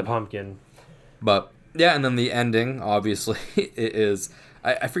 pumpkin and head. the pumpkin. But yeah, and then the ending, obviously, it is.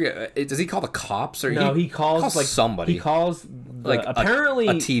 I forget. Does he call the cops or No, he calls like somebody? He calls like apparently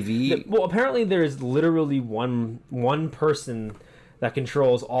a TV. Well, apparently there is literally one person that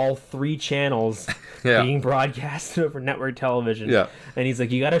controls all 3 channels being broadcast over network television. Yeah, and he's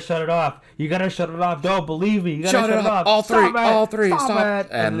like, "You gotta shut it off. You gotta shut it off. Don't believe me. You gotta shut it off. All three. Stop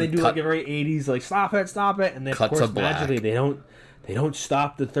it." And they do like a very 80s like stop it. And then of course magically they don't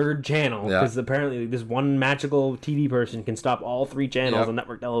stop the 3rd channel because apparently this one magical TV person can stop all 3 channels on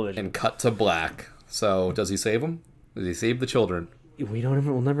network television. And cut to black. So does he save them? Does he save the children?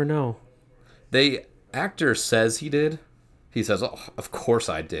 We'll never know. The actor says he did. He says, "Oh, of course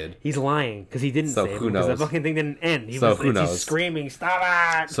I did." He's lying because he didn't save him because the fucking thing didn't end. He's screaming, "Stop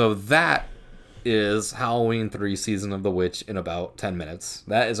it!" So that is Halloween 3 Season of the Witch in about 10 minutes.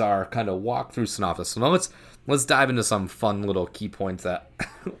 That is our kind of walkthrough synopsis. So now let's dive into some fun little key points that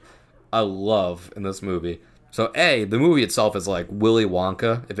I love in this movie. So the movie itself is like Willy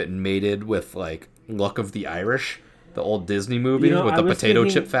Wonka if it mated with like Luck of the Irish, the old Disney movie with the potato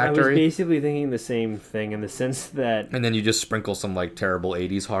chip factory. I was basically thinking the same thing in the sense that... And then you just sprinkle some like terrible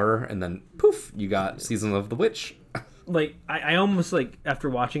 80s horror and then poof, you got Season of the Witch. Like, I almost, like, after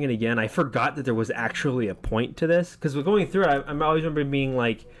watching it again, I forgot that there was actually a point to this. Because we're going through it, I'm always remember being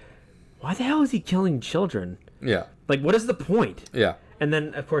like, why the hell is he killing children? Yeah. Like, what is the point? Yeah. And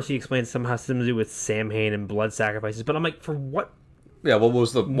then, of course, he explains somehow something to do with Samhain and blood sacrifices. But I'm like, for what? Yeah, what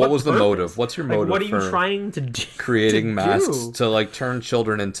was the motive? What's your motive? What are you trying to do? Creating masks to like turn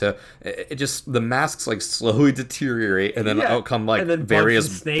children into it just the masks like slowly deteriorate and then out come like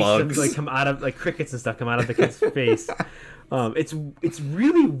various bugs like come out of like crickets and stuff come out of the kid's face. It's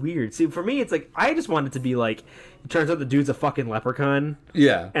really weird. See, for me, it's like I just want it to be like it turns out the dude's a fucking leprechaun.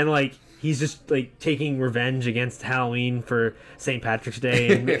 Yeah, and like he's just like taking revenge against Halloween for St. Patrick's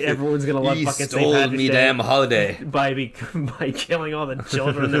Day, and everyone's gonna love fucking St. Patrick's Day. Damn holiday by killing all the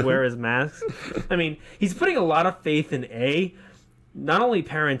children that wear his masks. I mean, he's putting a lot of faith in not only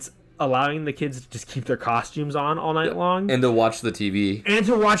parents allowing the kids to just keep their costumes on all night long, and to watch the TV, and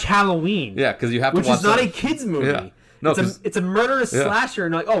to watch Halloween. Yeah, because you have to watch. Which is not a kids movie. Yeah. No, it's a murderous slasher,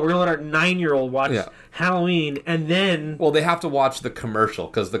 and like, oh, we're gonna let our 9-year-old watch Halloween, and then they have to watch the commercial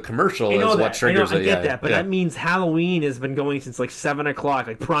because the commercial is what triggers it. I get that, but that means Halloween has been going since like 7:00,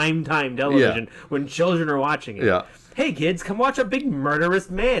 like prime time television, when children are watching it. Yeah. Hey kids, come watch a big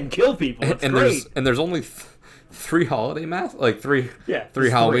murderous man kill people. It's great. There's only 3 holiday masks, like three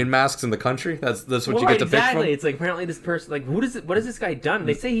Halloween masks in the country. That's what you get to pick from. It's like apparently this person, like, what has this guy done?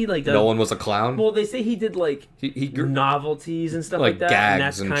 They say he like does, no one was a clown. Well, they say he did like he novelties and stuff like that, and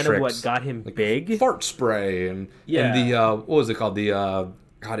that's kind of what got him big. Fart spray and the what was it called?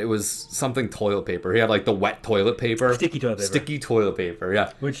 God, it was something toilet paper. He had like the wet toilet paper, sticky toilet paper.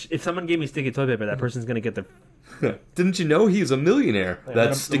 Yeah. Which if someone gave me sticky toilet paper, that person's gonna get the. Didn't you know he's a millionaire?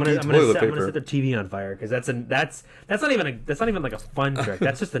 That's sticky toilet paper. I'm gonna set their TV on fire because that's not even like a fun trick.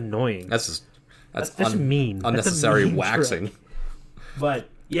 That's just annoying. That's mean. Unnecessary mean waxing. Trick. But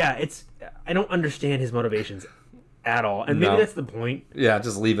yeah, I don't understand his motivations at all, and maybe that's the point. Yeah,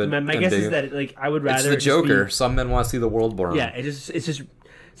 just leave it. My guess is that like I would rather. It's the Joker. Some men want to see the world burn. Yeah, it's just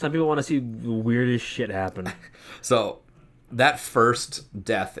some people want to see the weirdest shit happen. So that first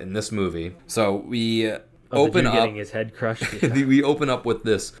death in this movie. So we. Open up, getting his head crushed. Yeah. We open up with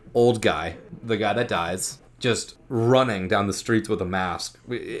this old guy, the guy that dies, just running down the streets with a mask.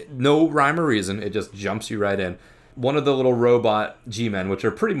 No rhyme or reason. It just jumps you right in. One of the little robot G-men, which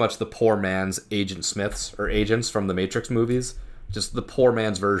are pretty much the poor man's Agent Smiths or agents from the Matrix movies. Just the poor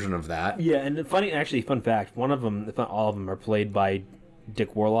man's version of that. Yeah, and fun fact, one of them, if not all of them, are played by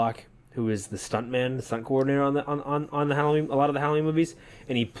Dick Warlock, who is the stunt coordinator on the Halloween, a lot of the Halloween movies,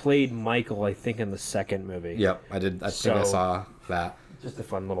 and he played Michael, I think, in the second movie. Yep, I did. I think I saw that. Just a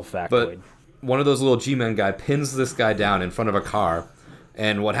fun little factoid. But one of those little G-Men guy pins this guy down in front of a car,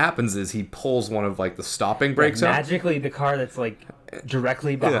 and what happens is he pulls one of like the stopping brakes out. Magically, the car that's like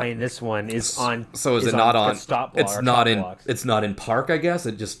directly behind this one is on. So is it not on? It's not in park, I guess.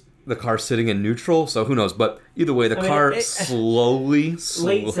 The car's sitting in neutral, so who knows? But either way, the car slowly...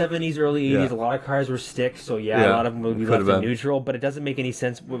 Late 70s, early 80s, a lot of cars were stick, so a lot of them would be left in neutral, but it doesn't make any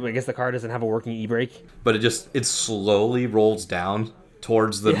sense. I guess the car doesn't have a working e-brake. But it slowly rolls down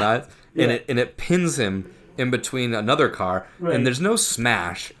towards the nut, and it pins him in between another car, and there's no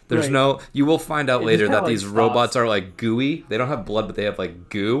smash. There's no. You will find out It later just that kinda, these like, robots stops. are like gooey. They don't have blood, but they have like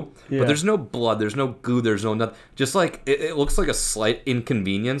goo. Yeah. But there's no blood. There's no goo. There's no nothing. Just like it looks like a slight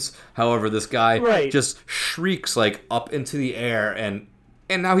inconvenience. However, this guy just shrieks like up into the air, and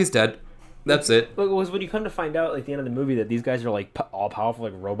now he's dead. That's it. It was when you come to find out, like, the end of the movie, that these guys are like all powerful,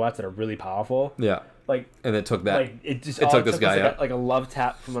 like robots that are really powerful. Yeah. Like, and it took that. Like, it took this guy was like a love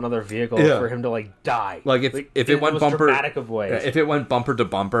tap from another vehicle for him to like die. Like if it went bumper, dramatic of ways. If it went bumper to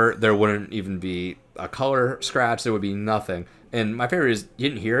bumper, there wouldn't even be a color scratch. There would be nothing. And my favorite is you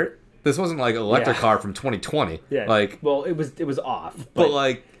didn't hear it. This wasn't like an electric car from 2020. Yeah. Like, well, it was off. But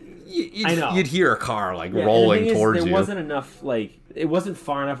like, you'd hear a car like rolling towards you. There wasn't enough like. It wasn't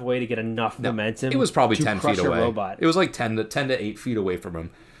far enough away to get enough momentum. It was probably to 10 crush feet away. A robot. It was like 10 to 8 feet away from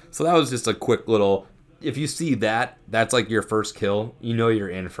him. So that was just a quick little. If you see that, that's like your first kill. You know you're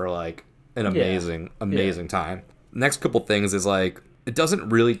in for like an amazing time. Next couple things is like it doesn't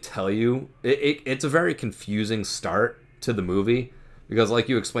really tell you. It's a very confusing start to the movie because, like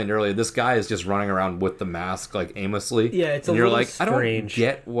you explained earlier, this guy is just running around with the mask like aimlessly. Yeah, it's and a you're little like, strange. I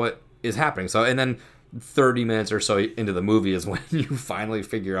don't get what is happening. So and then 30 minutes or so into the movie is when you finally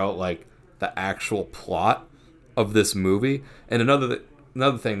figure out like the actual plot of this movie. And another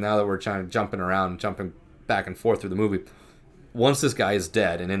thing, now that we're jumping back and forth through the movie, once this guy is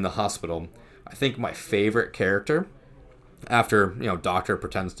dead and in the hospital, I think my favorite character after Doctor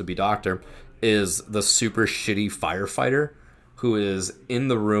pretends to be Doctor is the super shitty firefighter who is in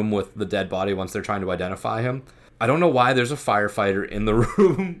the room with the dead body once they're trying to identify him. I don't know why there's a firefighter in the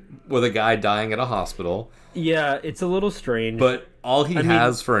room with a guy dying at a hospital. Yeah, it's a little strange. But all he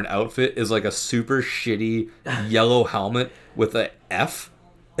has for an outfit is like a super shitty yellow helmet with a F.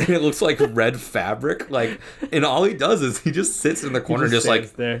 And it looks like red fabric. Like, and all he does is he just sits in the corner, just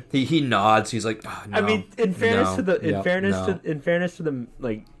like there. He nods. He's like, oh, no, I mean, in fairness to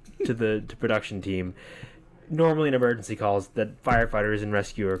the production team, normally in emergency calls that firefighters and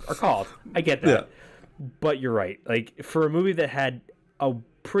rescue are called. I get that. Yeah. But you're right. Like, for a movie that had a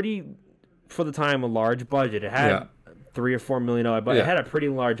pretty, for the time, a large budget, it had $3 or $4 million budget. It had a pretty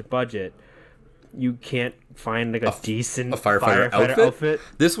large budget. You can't find like a decent firefighter outfit.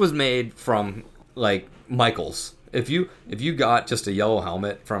 This was made from like Michaels. If you got just a yellow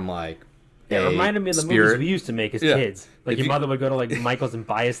helmet from like it reminded me of the movies we used to make as kids. Like your mother would go to like Michaels and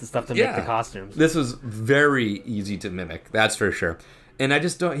buy us the stuff to make the costumes. This was very easy to mimic. That's for sure. And I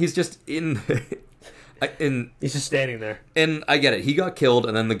just don't. He's just in. He's just standing there. And I get it. He got killed,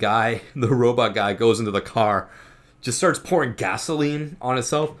 and then the robot guy, goes into the car, just starts pouring gasoline on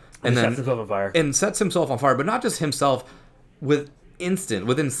himself, and then sets himself on fire. And sets himself on fire, but not just himself.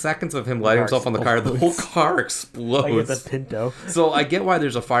 Within seconds of him lighting himself on the car, the whole car explodes. Like it's a Pinto. So I get why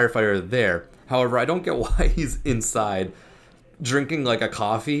there's a firefighter there. However, I don't get why he's inside, drinking like a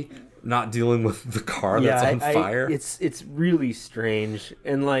coffee, not dealing with the car that's on fire. It's really strange,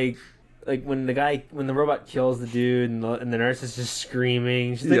 and like when the robot kills the dude and the nurse is just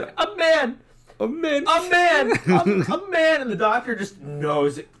screaming, she's like, a man, a man, and the doctor just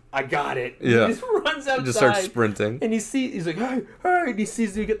knows it. I got it. Yeah. He just runs outside. Just starts sprinting. And he's like, hey, and he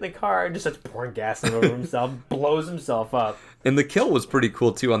sees you get in the car and just starts pouring gas over himself, blows himself up. And the kill was pretty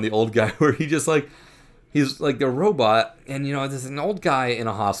cool too on the old guy, where he's like a robot, and there's an old guy in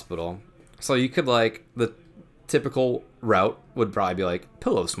a hospital. So you could the typical route would probably be like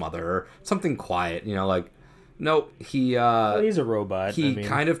pillow smother or something quiet, nope, he's a robot. He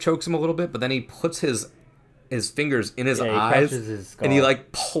kind of chokes him a little bit, but then he puts his fingers in his eyes, and he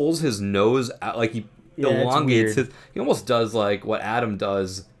pulls his nose out, he elongates his. He almost does like what Adam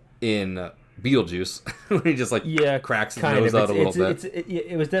does in Beetlejuice, where he just cracks his nose out a little bit.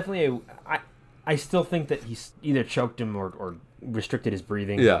 It was definitely I still think that he either choked him or restricted his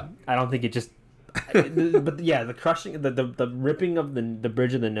breathing. Yeah, I don't think it just. But the crushing, the ripping of the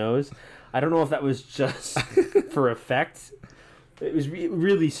bridge of the nose. I don't know if that was just for effect. It was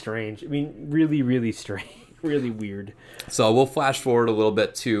really strange. I mean, really, really strange. Really weird. So we'll flash forward a little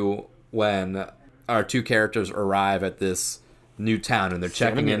bit to when our two characters arrive at this new town, and they're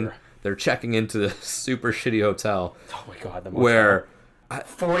checking in. They're checking into the super shitty hotel. Oh my god! Where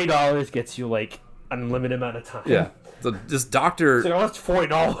 $40 gets you unlimited amount of time. Yeah. So this doctor. So that's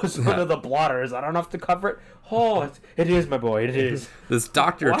 $40 under the blotter. Is that enough to cover it? Oh, it is, my boy. It is. This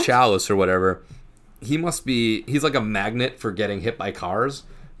Dr. Chalice or whatever. He's like a magnet for getting hit by cars.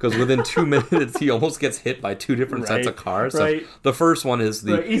 because within 2 minutes he almost gets hit by two different sets of cars. So the first one is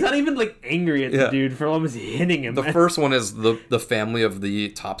he's not even like angry at the dude for almost hitting him. The first one is the family of the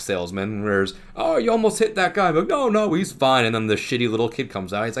top salesman, whereas, oh, you almost hit that guy. But no, he's fine. And then the shitty little kid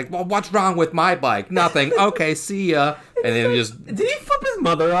comes out. He's like, well, what's wrong with my bike? Nothing. Okay, see ya. And then did he flip his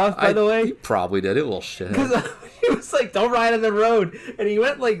mother off, by the way? He probably did. A little shit. Because he was like, don't ride on the road. And he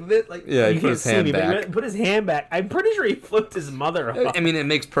went like this. Like, yeah, he put his hand back. Put his hand back. I'm pretty sure he flipped his mother off. I mean, it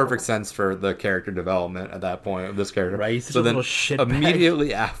makes perfect sense for the character development at that point of this character. Right, he's such a little shitbag.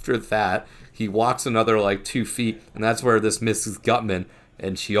 Immediately after that, he walks another like 2 feet, and that's where this Mrs. Gutman,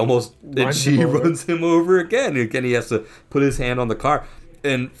 and she runs him over again. Again, he has to put his hand on the car.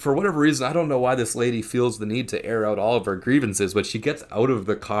 And for whatever reason, I don't know why this lady feels the need to air out all of her grievances, but she gets out of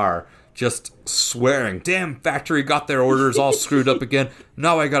the car just swearing, damn factory got their orders all screwed up again.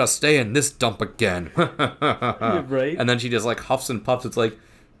 Now I gotta stay in this dump again. Right? And then she just like huffs and puffs. It's like,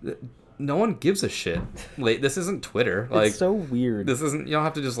 no one gives a shit. Like, this isn't Twitter. Like, it's so weird. This isn't, you don't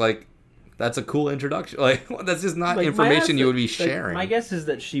have to just like, that's a cool introduction. Like, that's just not information you would be sharing. My guess is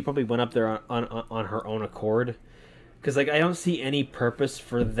that she probably went up there on her own accord. Because, like, I don't see any purpose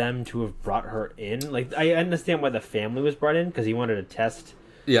for them to have brought her in. Like, I understand why the family was brought in, because he wanted to test.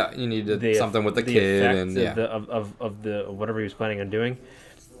 Yeah, you needed something with the kid and of the whatever he was planning on doing.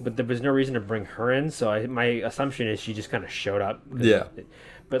 But there was no reason to bring her in, so my assumption is she just kind of showed up. Yeah.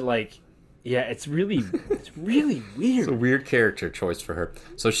 But, like, yeah, it's really weird. It's a weird character choice for her.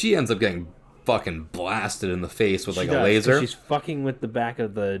 So she ends up getting fucking blasted in the face with, like, a laser. She's fucking with the back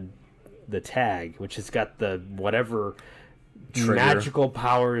of the tag, which has got the whatever trigger, magical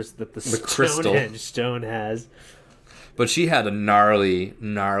powers that the stone has. But she had a gnarly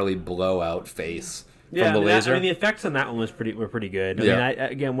blowout face from the laser. The effects on that one were pretty good.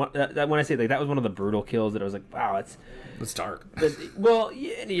 I mean, when I say like that was one of the brutal kills that I was like, wow, it's dark. Well,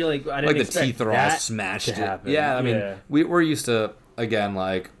 yeah, and you're like, I didn't like the teeth are all smashed. Yeah, I mean, we're used to, again,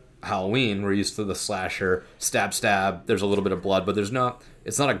 like Halloween, we're used to the slasher stab. There's a little bit of blood, but it's not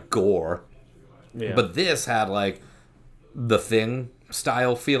a gore. Yeah. But this had like the Thing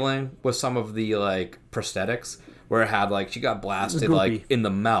style feeling with some of the like prosthetics, where it had like she got blasted like in the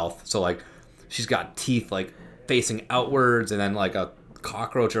mouth, so like she's got teeth like facing outwards, and then like a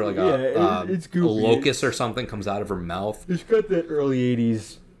cockroach or like a locust or something comes out of her mouth. It's got that early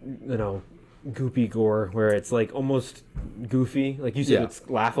 80s, goopy gore where it's like almost goofy, like you said. It's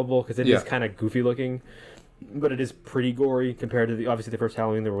laughable because it is kind of goofy looking, but it is pretty gory compared to obviously the first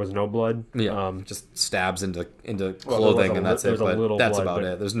Halloween. There was no blood. Just stabs into clothing and that's it. But that's about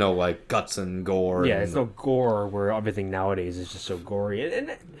it. There's no like guts and gore. Yeah, it's no gore where everything nowadays is just so gory.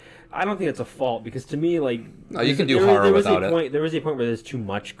 And I don't think it's a fault, because to me, like, you can do horror without it. There was a point where there's too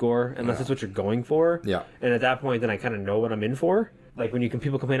much gore, unless it's what you're going for. Yeah. And at that point, then I kind of know what I'm in for. Like when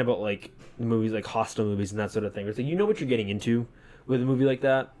people complain about like movies, like Hostel movies and that sort of thing. It's like, you know what you're getting into with a movie like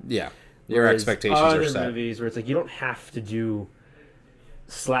that. Yeah. Your expectations are set. Movies where it's like you don't have to do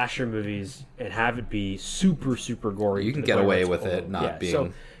slasher movies and have it be super, super gory. You can get away with it not being.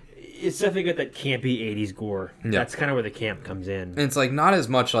 So it's definitely got that campy 80s gore. Yeah. That's kind of where the camp comes in. And it's like not as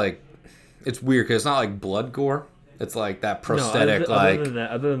much like, it's weird because it's not like blood gore. It's like that prosthetic,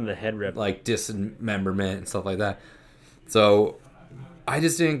 other than the head rip, like dismemberment and stuff like that. So I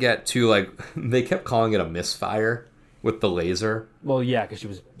just didn't get too like, they kept calling it a misfire with the laser. Well, yeah, because she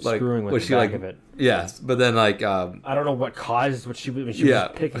was screwing with the back of it. Yes, but then like I don't know what caused what she was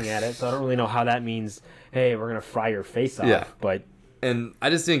picking at it, so I don't really know how that means. Hey, we're gonna fry your face off. Yeah, but I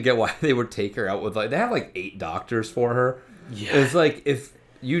just didn't get why they would take her out with like, they have like 8 doctors for her. Yeah, it's like if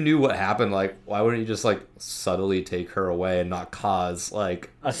you knew what happened, like why wouldn't you just like subtly take her away and not cause like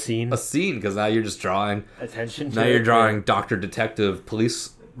a scene? Because now you're just drawing attention. Now you're drawing Doctor Detective,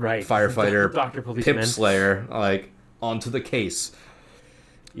 police, firefighter, Doctor Policeman, Pimp Slayer, like onto the case.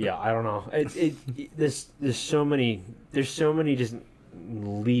 Yeah, I don't know. There's so many just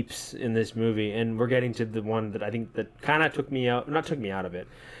leaps in this movie, and we're getting to the one that I think that kind of took me out of it,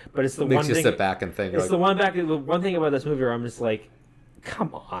 but it's the Makes one you thing. Sit back and think. It's the one thing about this movie where I'm just like,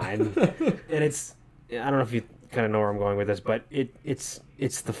 come on, and it's, I don't know if you kind of know where I'm going with this, but it's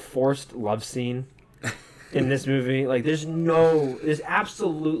the forced love scene in this movie. Like there's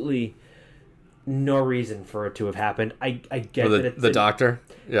absolutely no reason for it to have happened. I get that it's the doctor.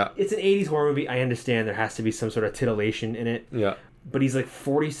 Yeah, it's an 80s horror movie. I understand there has to be some sort of titillation in it. Yeah, but he's like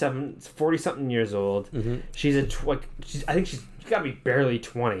 40 something years old. Mm-hmm. I think she's got to be barely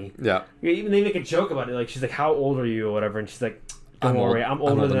 20. Yeah, even they make a joke about it. Like she's like, "How old are you?" or whatever, and she's like, "Don't worry, I'm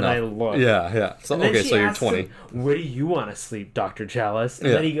older than I look." Yeah. So okay, so you're 20. Him, where do you want to sleep, Dr. Chalice?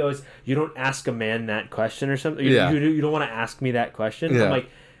 And then he goes, "You don't ask a man that question or something. You don't want to ask me that question." Yeah. I'm like,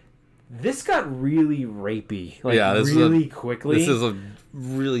 This got really rapey, like Yeah, really quickly. This is a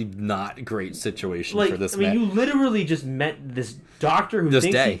really not great situation for this man. You literally just met this doctor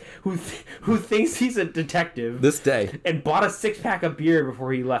who thinks he's a detective This day. and bought a 6-pack of beer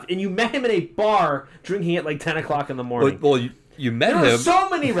before he left, and you met him in a bar drinking at like 10 o'clock in the morning. Well, you met him. There were so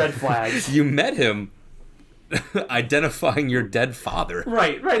many red flags. You met him identifying your dead father.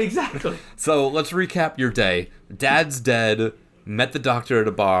 Right, exactly. So let's recap your day. Dad's dead. Met the doctor at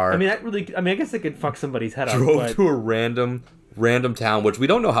a bar. I guess they could fuck somebody's head off. Drove to a random town, which we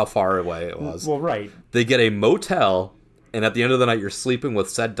don't know how far away it was. Well, right. They get a motel, and at the end of the night, you're sleeping with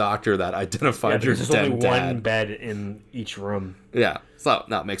said doctor that identified your dead dad. There's only one bed in each room. Yeah, so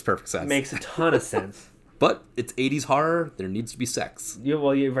no, it makes perfect sense. Makes a ton of sense. But it's 80s horror. There needs to be sex. Yeah,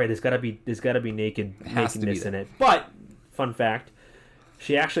 well, you're right. There's gotta be nakedness in it. But fun fact,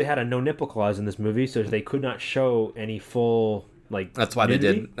 she actually had a no nipple clause in this movie, so they could not show any full. That's why nudity.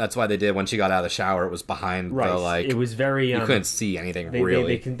 they did. That's why they did. When she got out of the shower, it was behind the It was very. You couldn't see anything they,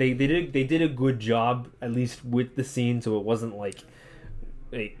 really. They did a good job, at least with the scene, so it wasn't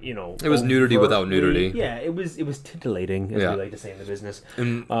it was nudity without nudity. Yeah, it was titillating, as we like to say in the business.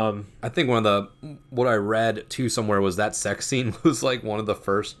 And I think what I read too somewhere was that sex scene was like one of the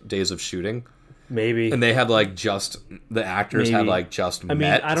first days of shooting. Maybe. And they had the actors had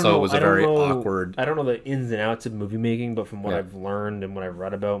met, I don't so know, it was a very awkward. I don't know the ins and outs of movie making, but from what I've learned and what I've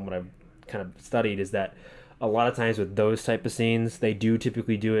read about and what I've kind of studied is that a lot of times with those type of scenes, they do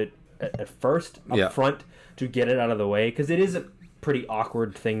typically do it at first, up front, to get it out of the way, because it is a pretty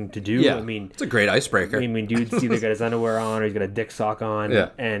awkward thing to do. Yeah, I mean, it's a great icebreaker. Dude's either got his underwear on or he's got a dick sock on,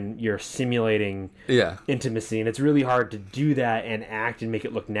 and you're simulating intimacy, and it's really hard to do that and act and make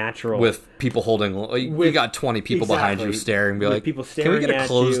it look natural with people holding. You got 20 people behind you staring, be like, people staring. Can we get a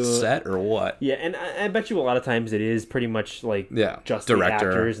closed set or what? Yeah, and I bet you a lot of times it is pretty much just director, the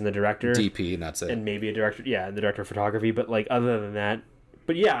actors and the director, DP, and that's it, and maybe a director, and the director of photography. But other than that.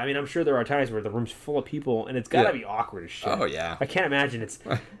 But yeah, I'm sure there are times where the room's full of people and it's gotta be awkward as shit. Oh yeah. I can't imagine it's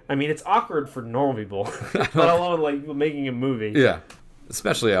awkward for normal people, let alone people making a movie. Yeah.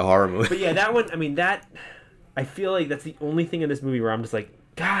 Especially a horror movie. But yeah, that one, I feel like that's the only thing in this movie where I'm just like,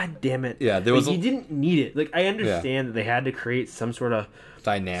 God damn it. Yeah, there was you didn't need it. I understand that they had to create some sort of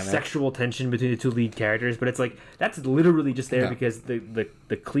dynamic sexual tension between the two lead characters, but it's that's literally just there because the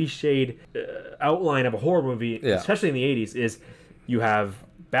cliched outline of a horror movie, especially in the 80s, is you have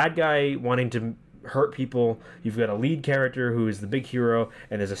bad guy wanting to hurt people, you've got a lead character who is the big hero,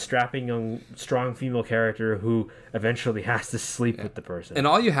 and there's a strapping young strong female character who eventually has to sleep with the person. And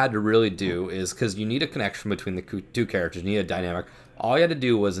all you had to really do is, because you need a connection between the two characters, you need a dynamic, all you had to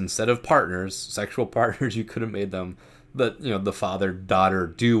do was, instead of partners, sexual partners, you could have made them the father-daughter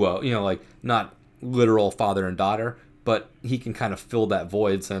duo, not literal father and daughter, but he can kind of fill that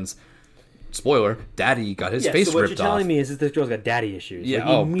void since, spoiler, daddy got his face ripped off. So what you're telling me is that this girl's got daddy issues.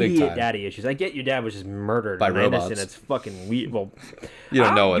 Yeah, immediate big time. Daddy issues. I get your dad was just murdered by robots. And it's fucking weird. Well, you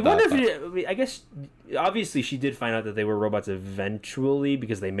don't know what I guess, obviously she did find out that they were robots eventually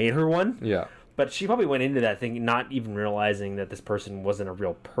because they made her one. Yeah. But she probably went into that thing not even realizing that this person wasn't a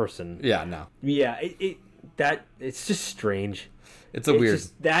real person. Yeah, no. Yeah, it's just strange. It's weird.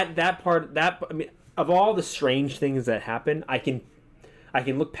 Just, that part, of all the strange things that happen, I can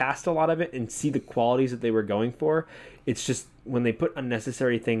look past a lot of it and see the qualities that they were going for. It's just when they put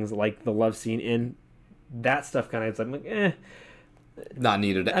unnecessary things like the love scene in, that stuff kind of, I'm like, not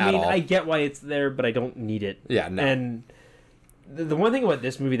needed at all. I get why it's there, but I don't need it. Yeah, no. And the one thing about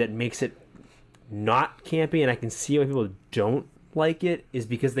this movie that makes it not campy, and I can see why people don't like it, is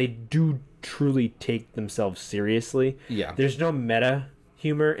because they do truly take themselves seriously. Yeah. There's no meta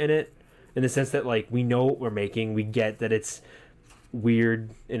humor in it, in the sense that we know what we're making, we get that it's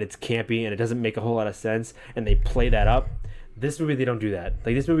weird and it's campy and it doesn't make a whole lot of sense, and they play that up. This movie, they don't do that.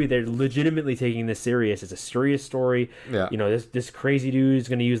 This movie, they're legitimately taking this serious. It's a serious story. Yeah. This crazy dude is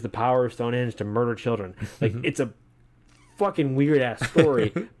going to use the power of Stonehenge to murder children. It's a fucking weird ass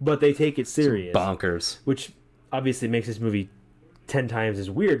story, but they take it serious. It's bonkers. Which obviously makes this movie 10 times as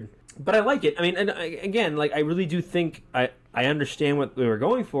weird. But I like it. Again, I really do think I understand what they were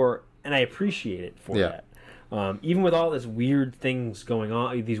going for, and I appreciate it for that. Even with all these weird things going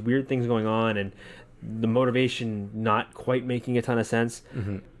on, and the motivation not quite making a ton of sense,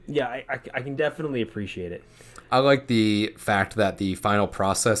 I can definitely appreciate it. I like the fact that the final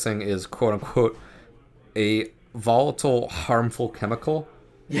processing is quote unquote a volatile, harmful chemical.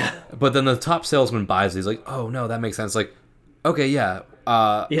 Yeah. But then the top salesman buys it. He's like, oh no, that makes sense. Okay, yeah,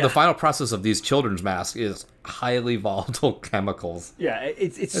 The final process of these children's masks is highly volatile chemicals. Yeah,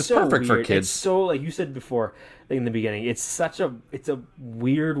 it's so perfect weird. for kids. It's so, like you said before, like in the beginning, it's a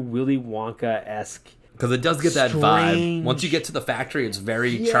weird Willy Wonka-esque. Because it does get that vibe. Once you get to the factory, it's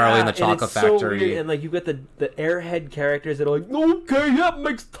very Charlie and the Chocolate Factory. So weird. And like you got the airhead characters that are like, okay, that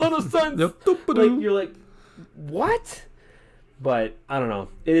makes a ton of sense. Like you're like, what? But I don't know.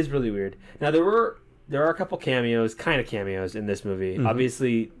 It is really weird. Now there are a couple cameos in this movie. Mm-hmm.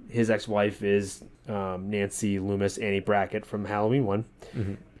 Obviously, his ex-wife is Nancy Loomis, Annie Brackett from Halloween 1.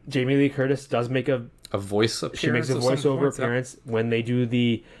 Mm-hmm. Jamie Lee Curtis does make a voice appearance. She makes a voiceover appearance when they do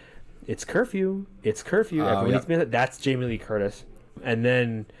the "It's curfew, it's curfew." Everyone needs to be. That's Jamie Lee Curtis, and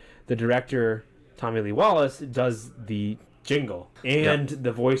then the director Tommy Lee Wallace does the jingle and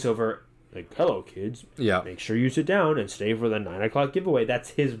the voiceover. Like, hello, kids. Yeah. Make sure you sit down and stay for the 9:00 giveaway. That's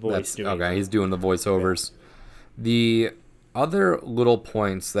his voice doing it. Okay, he's doing the voiceovers. Yeah. The other little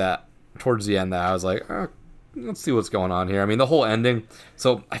points that, towards the end, that I was like, let's see what's going on here. I mean, the whole ending.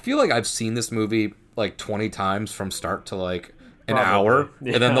 So, I feel like I've seen this movie, like, 20 times from start to, like, an hour.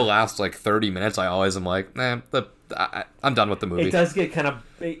 Yeah. And then the last, like, 30 minutes, I always am like, I'm done with the movie. It does get kind of...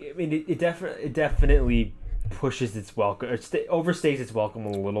 I mean, it definitely pushes its welcome, or overstays its welcome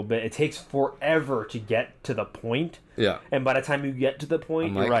a little bit. It takes forever to get to the point. Yeah. And by the time you get to the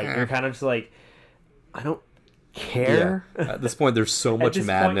point, you're right. You're kind of just like, I don't care. Yeah. At this point, there's so much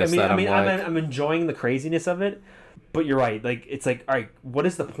madness I'm enjoying the craziness of it, but you're right. Like, it's like, all right, what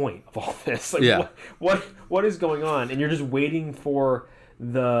is the point of all this? Like, what is going on? And you're just waiting for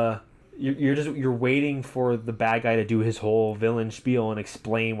You're waiting for the bad guy to do his whole villain spiel and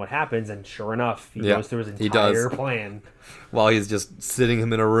explain what happens, and sure enough, he goes through his entire plan. While he's just sitting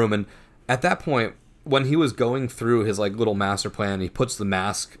him in a room, and at that point, when he was going through his like little master plan, he puts the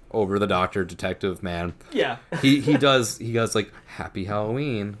mask over the doctor, detective man. Yeah. he does like Happy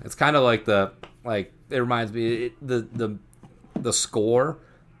Halloween. It's kind of like it reminds me the score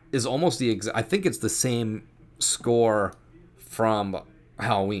is almost I think it's the same score from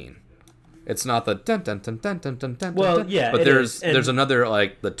Halloween. It's not the dun dun dun dun dun dun dun. Well, yeah, but there's another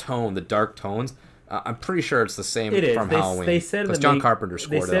like the tone, the dark tones. I'm pretty sure it's the same from Halloween. They said because John Carpenter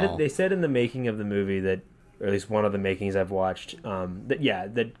scored it all. They said in the making of the movie that, or at least one of the makings I've watched,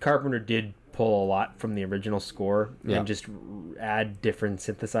 that Carpenter did pull a lot from the original score and just add different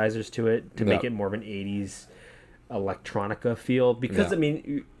synthesizers to it to make it more of an 80s electronica feel. Because I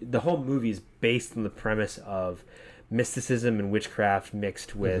mean, the whole movie is based on the premise of mysticism and witchcraft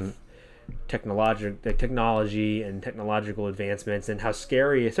mixed with technology and technological advancements, and how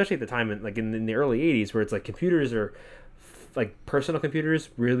scary, especially at the time, like in the early 80s, where it's like computers are like personal computers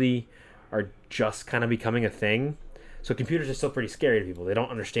really are just kind of becoming a thing. So computers are still pretty scary to people. They don't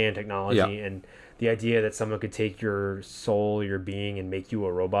understand technology, and the idea that someone could take your soul, your being, and make you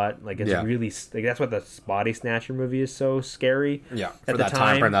a robot, like it's really like that's what the Body Snatcher movie is so scary. Yeah, at the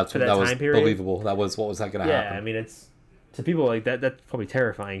time frame, that was believable. That was what was that going to happen? Yeah, I mean it's. To people like that, that's probably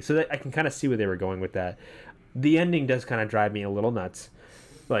terrifying. So I can kind of see where they were going with that. The ending does kind of drive me a little nuts.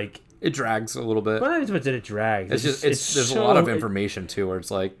 Like it drags a little bit. Well, not as it drags. It's there's a lot of information too, where it's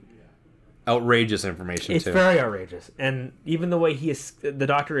like outrageous information. It's very outrageous, and even the way the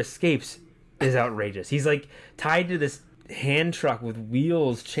doctor escapes is outrageous. He's like tied to this hand truck with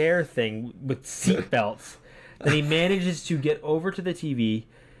wheels, chair thing with seat belts. Then he manages to get over to the TV,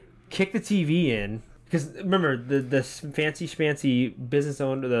 kick the TV in. Because remember, the fancy schmancy business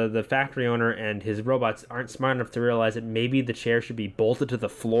owner, the factory owner, and his robots aren't smart enough to realize that maybe the chair should be bolted to the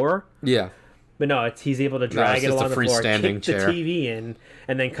floor. Yeah. But no, he's able to drag it along the floor, kick the TV in,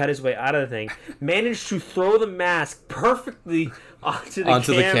 and then cut his way out of the thing. Managed to throw the mask perfectly onto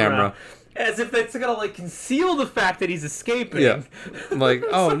the camera. As if that's going to like conceal the fact that he's escaping. Yeah. Like,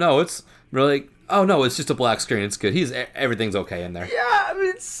 oh no, it's really... Oh no, it's just a black screen. It's good. Everything's okay in there. Yeah, I mean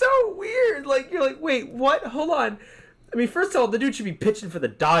it's so weird. Like you're like, wait, what? Hold on. I mean, first of all, the dude should be pitching for the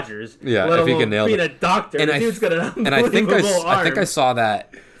Dodgers. Yeah, let if he can nail it. Being a doctor, and the dude's got an unbelievable arm. I think I saw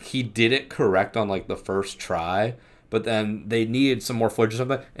that he did it correct on like the first try, but then they needed some more footage or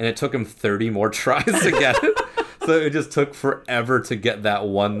something, and it took him 30 more tries to get it. So it just took forever to get that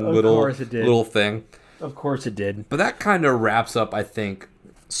one little thing. Of course it did. But that kind of wraps up, I think,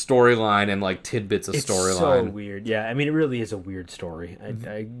 storyline and like tidbits of storyline. It's so weird. Yeah, I mean it really is a weird story.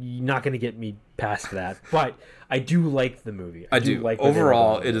 You're not going to get me past that. But I do like the movie. I do like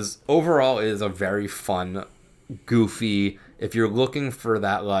overall it is a very fun, goofy, if you're looking for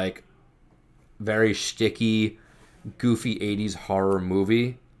that like very shticky, goofy 80s horror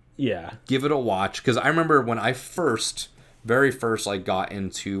movie. Yeah. Give it a watch, cuz I remember when I very first like got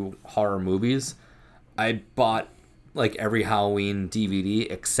into horror movies, I bought like every Halloween DVD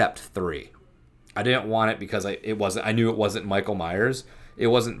except 3. I didn't want it because I knew it wasn't Michael Myers. It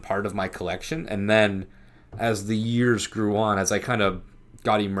wasn't part of my collection. And then as the years grew on, as I kind of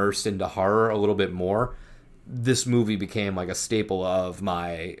got immersed into horror a little bit more, this movie became like a staple of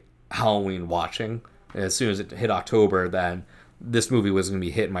my Halloween watching. As soon as it hit October, then this movie was going to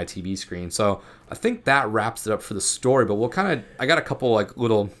be hitting my TV screen. So I think that wraps it up for the story. But I got a couple like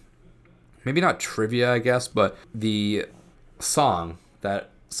little, maybe not trivia, I guess, but the song, that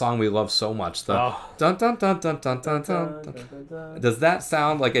song we love so much, the dun dun dun dun dun dun dun. Does that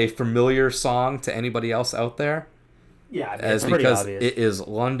sound like a familiar song to anybody else out there? Yeah, I mean, it's pretty because obvious. it is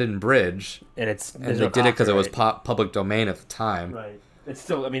London Bridge, and they did it because it was public domain at the time. Right. It's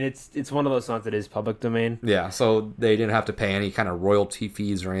still, I mean, it's one of those songs that is public domain. Yeah, so they didn't have to pay any kind of royalty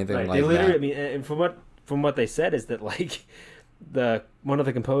fees or anything like that. I mean, and from what they said is that like one of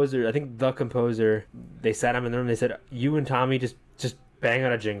the composer, I think the composer, they sat him in the room. They said, "You and Tommy just bang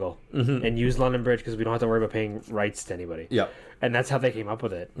out a jingle and use London Bridge because we don't have to worry about paying rights to anybody." Yeah, and that's how they came up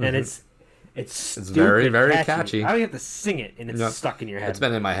with it. And it's very, very catchy. I don't have to sing it, and it's stuck in your head. It's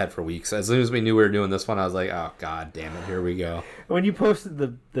been in my head for weeks. As soon as we knew we were doing this one, I was like, "Oh God damn it, here we go." When you posted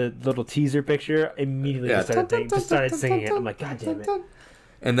the little teaser picture, immediately I started singing it. I'm like, "God damn it!"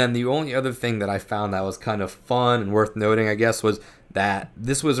 And then the only other thing that I found that was kind of fun and worth noting, I guess, was that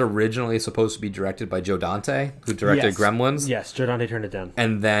this was originally supposed to be directed by Joe Dante, who directed Gremlins. Yes, Joe Dante turned it down.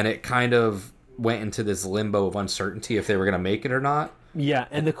 And then it kind of went into this limbo of uncertainty if they were going to make it or not. Yeah,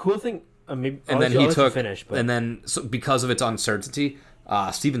 and the cool thing, because of its uncertainty,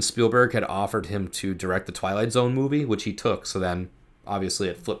 Steven Spielberg had offered him to direct the Twilight Zone movie, which he took. So then, obviously,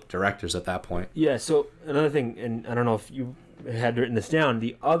 it flipped directors at that point. Yeah. So another thing, and I don't know if you had written this down.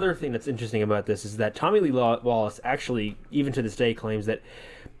 The other thing that's interesting about this is that Tommy Lee Wallace actually, even to this day, claims that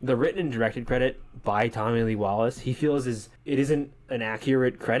the written and directed credit by Tommy Lee Wallace, he feels it isn't an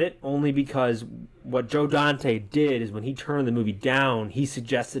accurate credit, only because what Joe Dante did is when he turned the movie down, he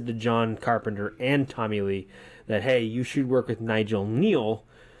suggested to John Carpenter and Tommy Lee that, hey, you should work with Nigel Neal,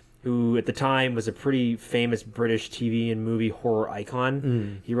 who at the time was a pretty famous British TV and movie horror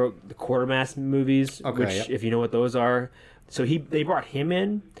icon. He wrote the Quatermass movies, which, if you know what those are. So they brought him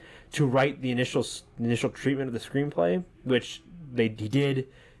in to write the initial treatment of the screenplay, which he did,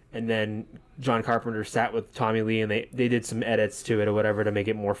 and then John Carpenter sat with Tommy Lee and they did some edits to it or whatever to make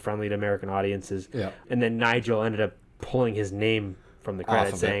it more friendly to American audiences. Yeah. And then Nigel ended up pulling his name from the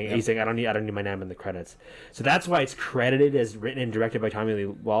credits, he's saying I don't need my name in the credits. So that's why it's credited as written and directed by Tommy Lee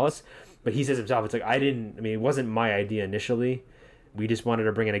Wallace. But he says himself, it's like it wasn't my idea initially. We just wanted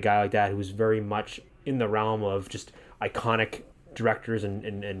to bring in a guy like that who was very much in the realm of just iconic directors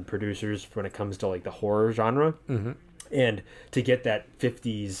and producers when it comes to like the horror genre, and to get that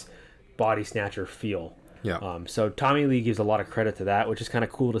 50s body snatcher feel. Yeah. So Tommy Lee gives a lot of credit to that, which is kind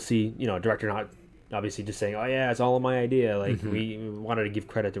of cool to see. A director not obviously just saying, "Oh yeah, it's all my idea." Like we wanted to give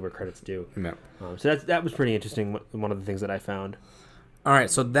credit to where credit's due. Yeah. So that was pretty interesting. One of the things that I found. All right,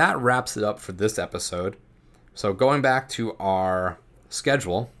 so that wraps it up for this episode. So going back to our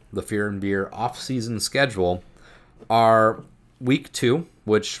schedule, the Fear and Beer off-season schedule. Our week 2,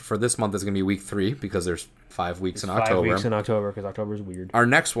 which for this month is going to be week 3 because there's 5 weeks in October. 5 weeks in October because October is weird. Our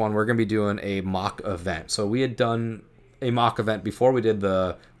next one, we're going to be doing a mock event. So we had done a mock event before. We did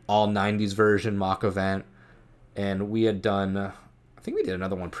the all 90s version mock event, and we had done, I think we did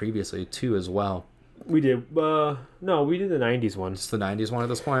another one previously too as well. We did. No, we did the 90s one. Just the 90s one at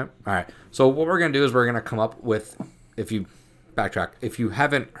this point? All right. So what we're going to do is we're going to come up with, if you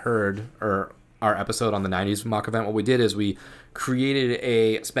haven't heard our episode on the 90s mock event, what we did is we created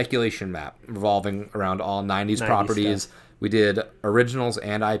a speculation map revolving around all 90s properties. Stuff. We did originals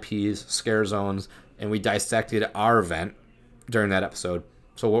and IPs, scare zones, and we dissected our event during that episode.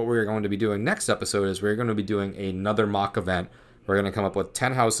 So what we're going to be doing next episode is we're going to be doing another mock event. We're going to come up with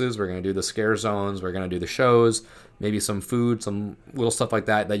 10 houses. We're going to do the scare zones. We're going to do the shows, maybe some food, some little stuff like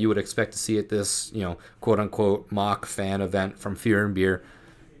that you would expect to see at this, quote unquote mock fan event from Fear and Beer.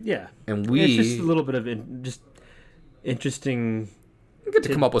 Yeah, and it's just a little bit of just interesting. We get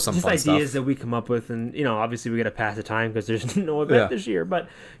to come up with some fun ideas stuff that we come up with, and obviously we got to pass the time because there's no event this year. But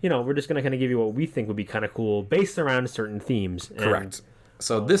we're just gonna kind of give you what we think would be kind of cool based around certain themes. Correct.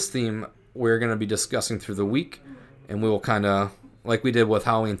 So this theme we're gonna be discussing through the week, and we will kind of like we did with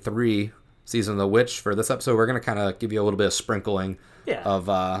Halloween 3, Season of the Witch. For this episode, we're gonna kind of give you a little bit of sprinkling of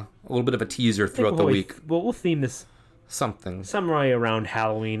a little bit of a teaser throughout the week. We'll theme this. Somewhere around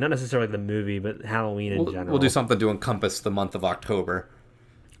Halloween, not necessarily the movie, but Halloween in general. We'll do something to encompass the month of October.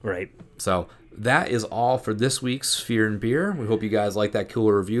 Right. So that is all for this week's Fear and Beer. We hope you guys like that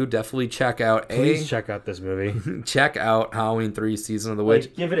killer review. Definitely check out Please check out this movie. check out Halloween 3 Season of the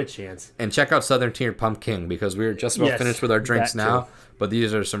Witch. Give it a chance. And check out Southern Tier Pumpkin because we're just about finished with our drinks now. But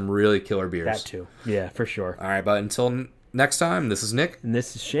these are some really killer beers. That too. Yeah, for sure. All right, but until next time, this is Nick. And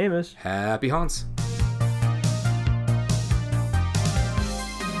this is Seamus. Happy haunts.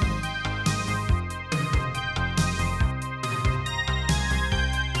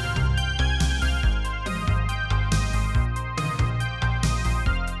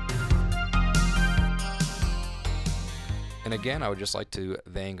 And again, I would just like to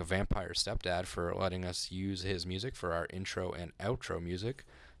thank Vampire Stepdad for letting us use his music for our intro and outro music.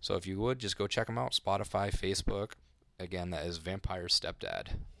 So if you would, just go check him out. Spotify, Facebook. Again, that is Vampire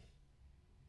Stepdad.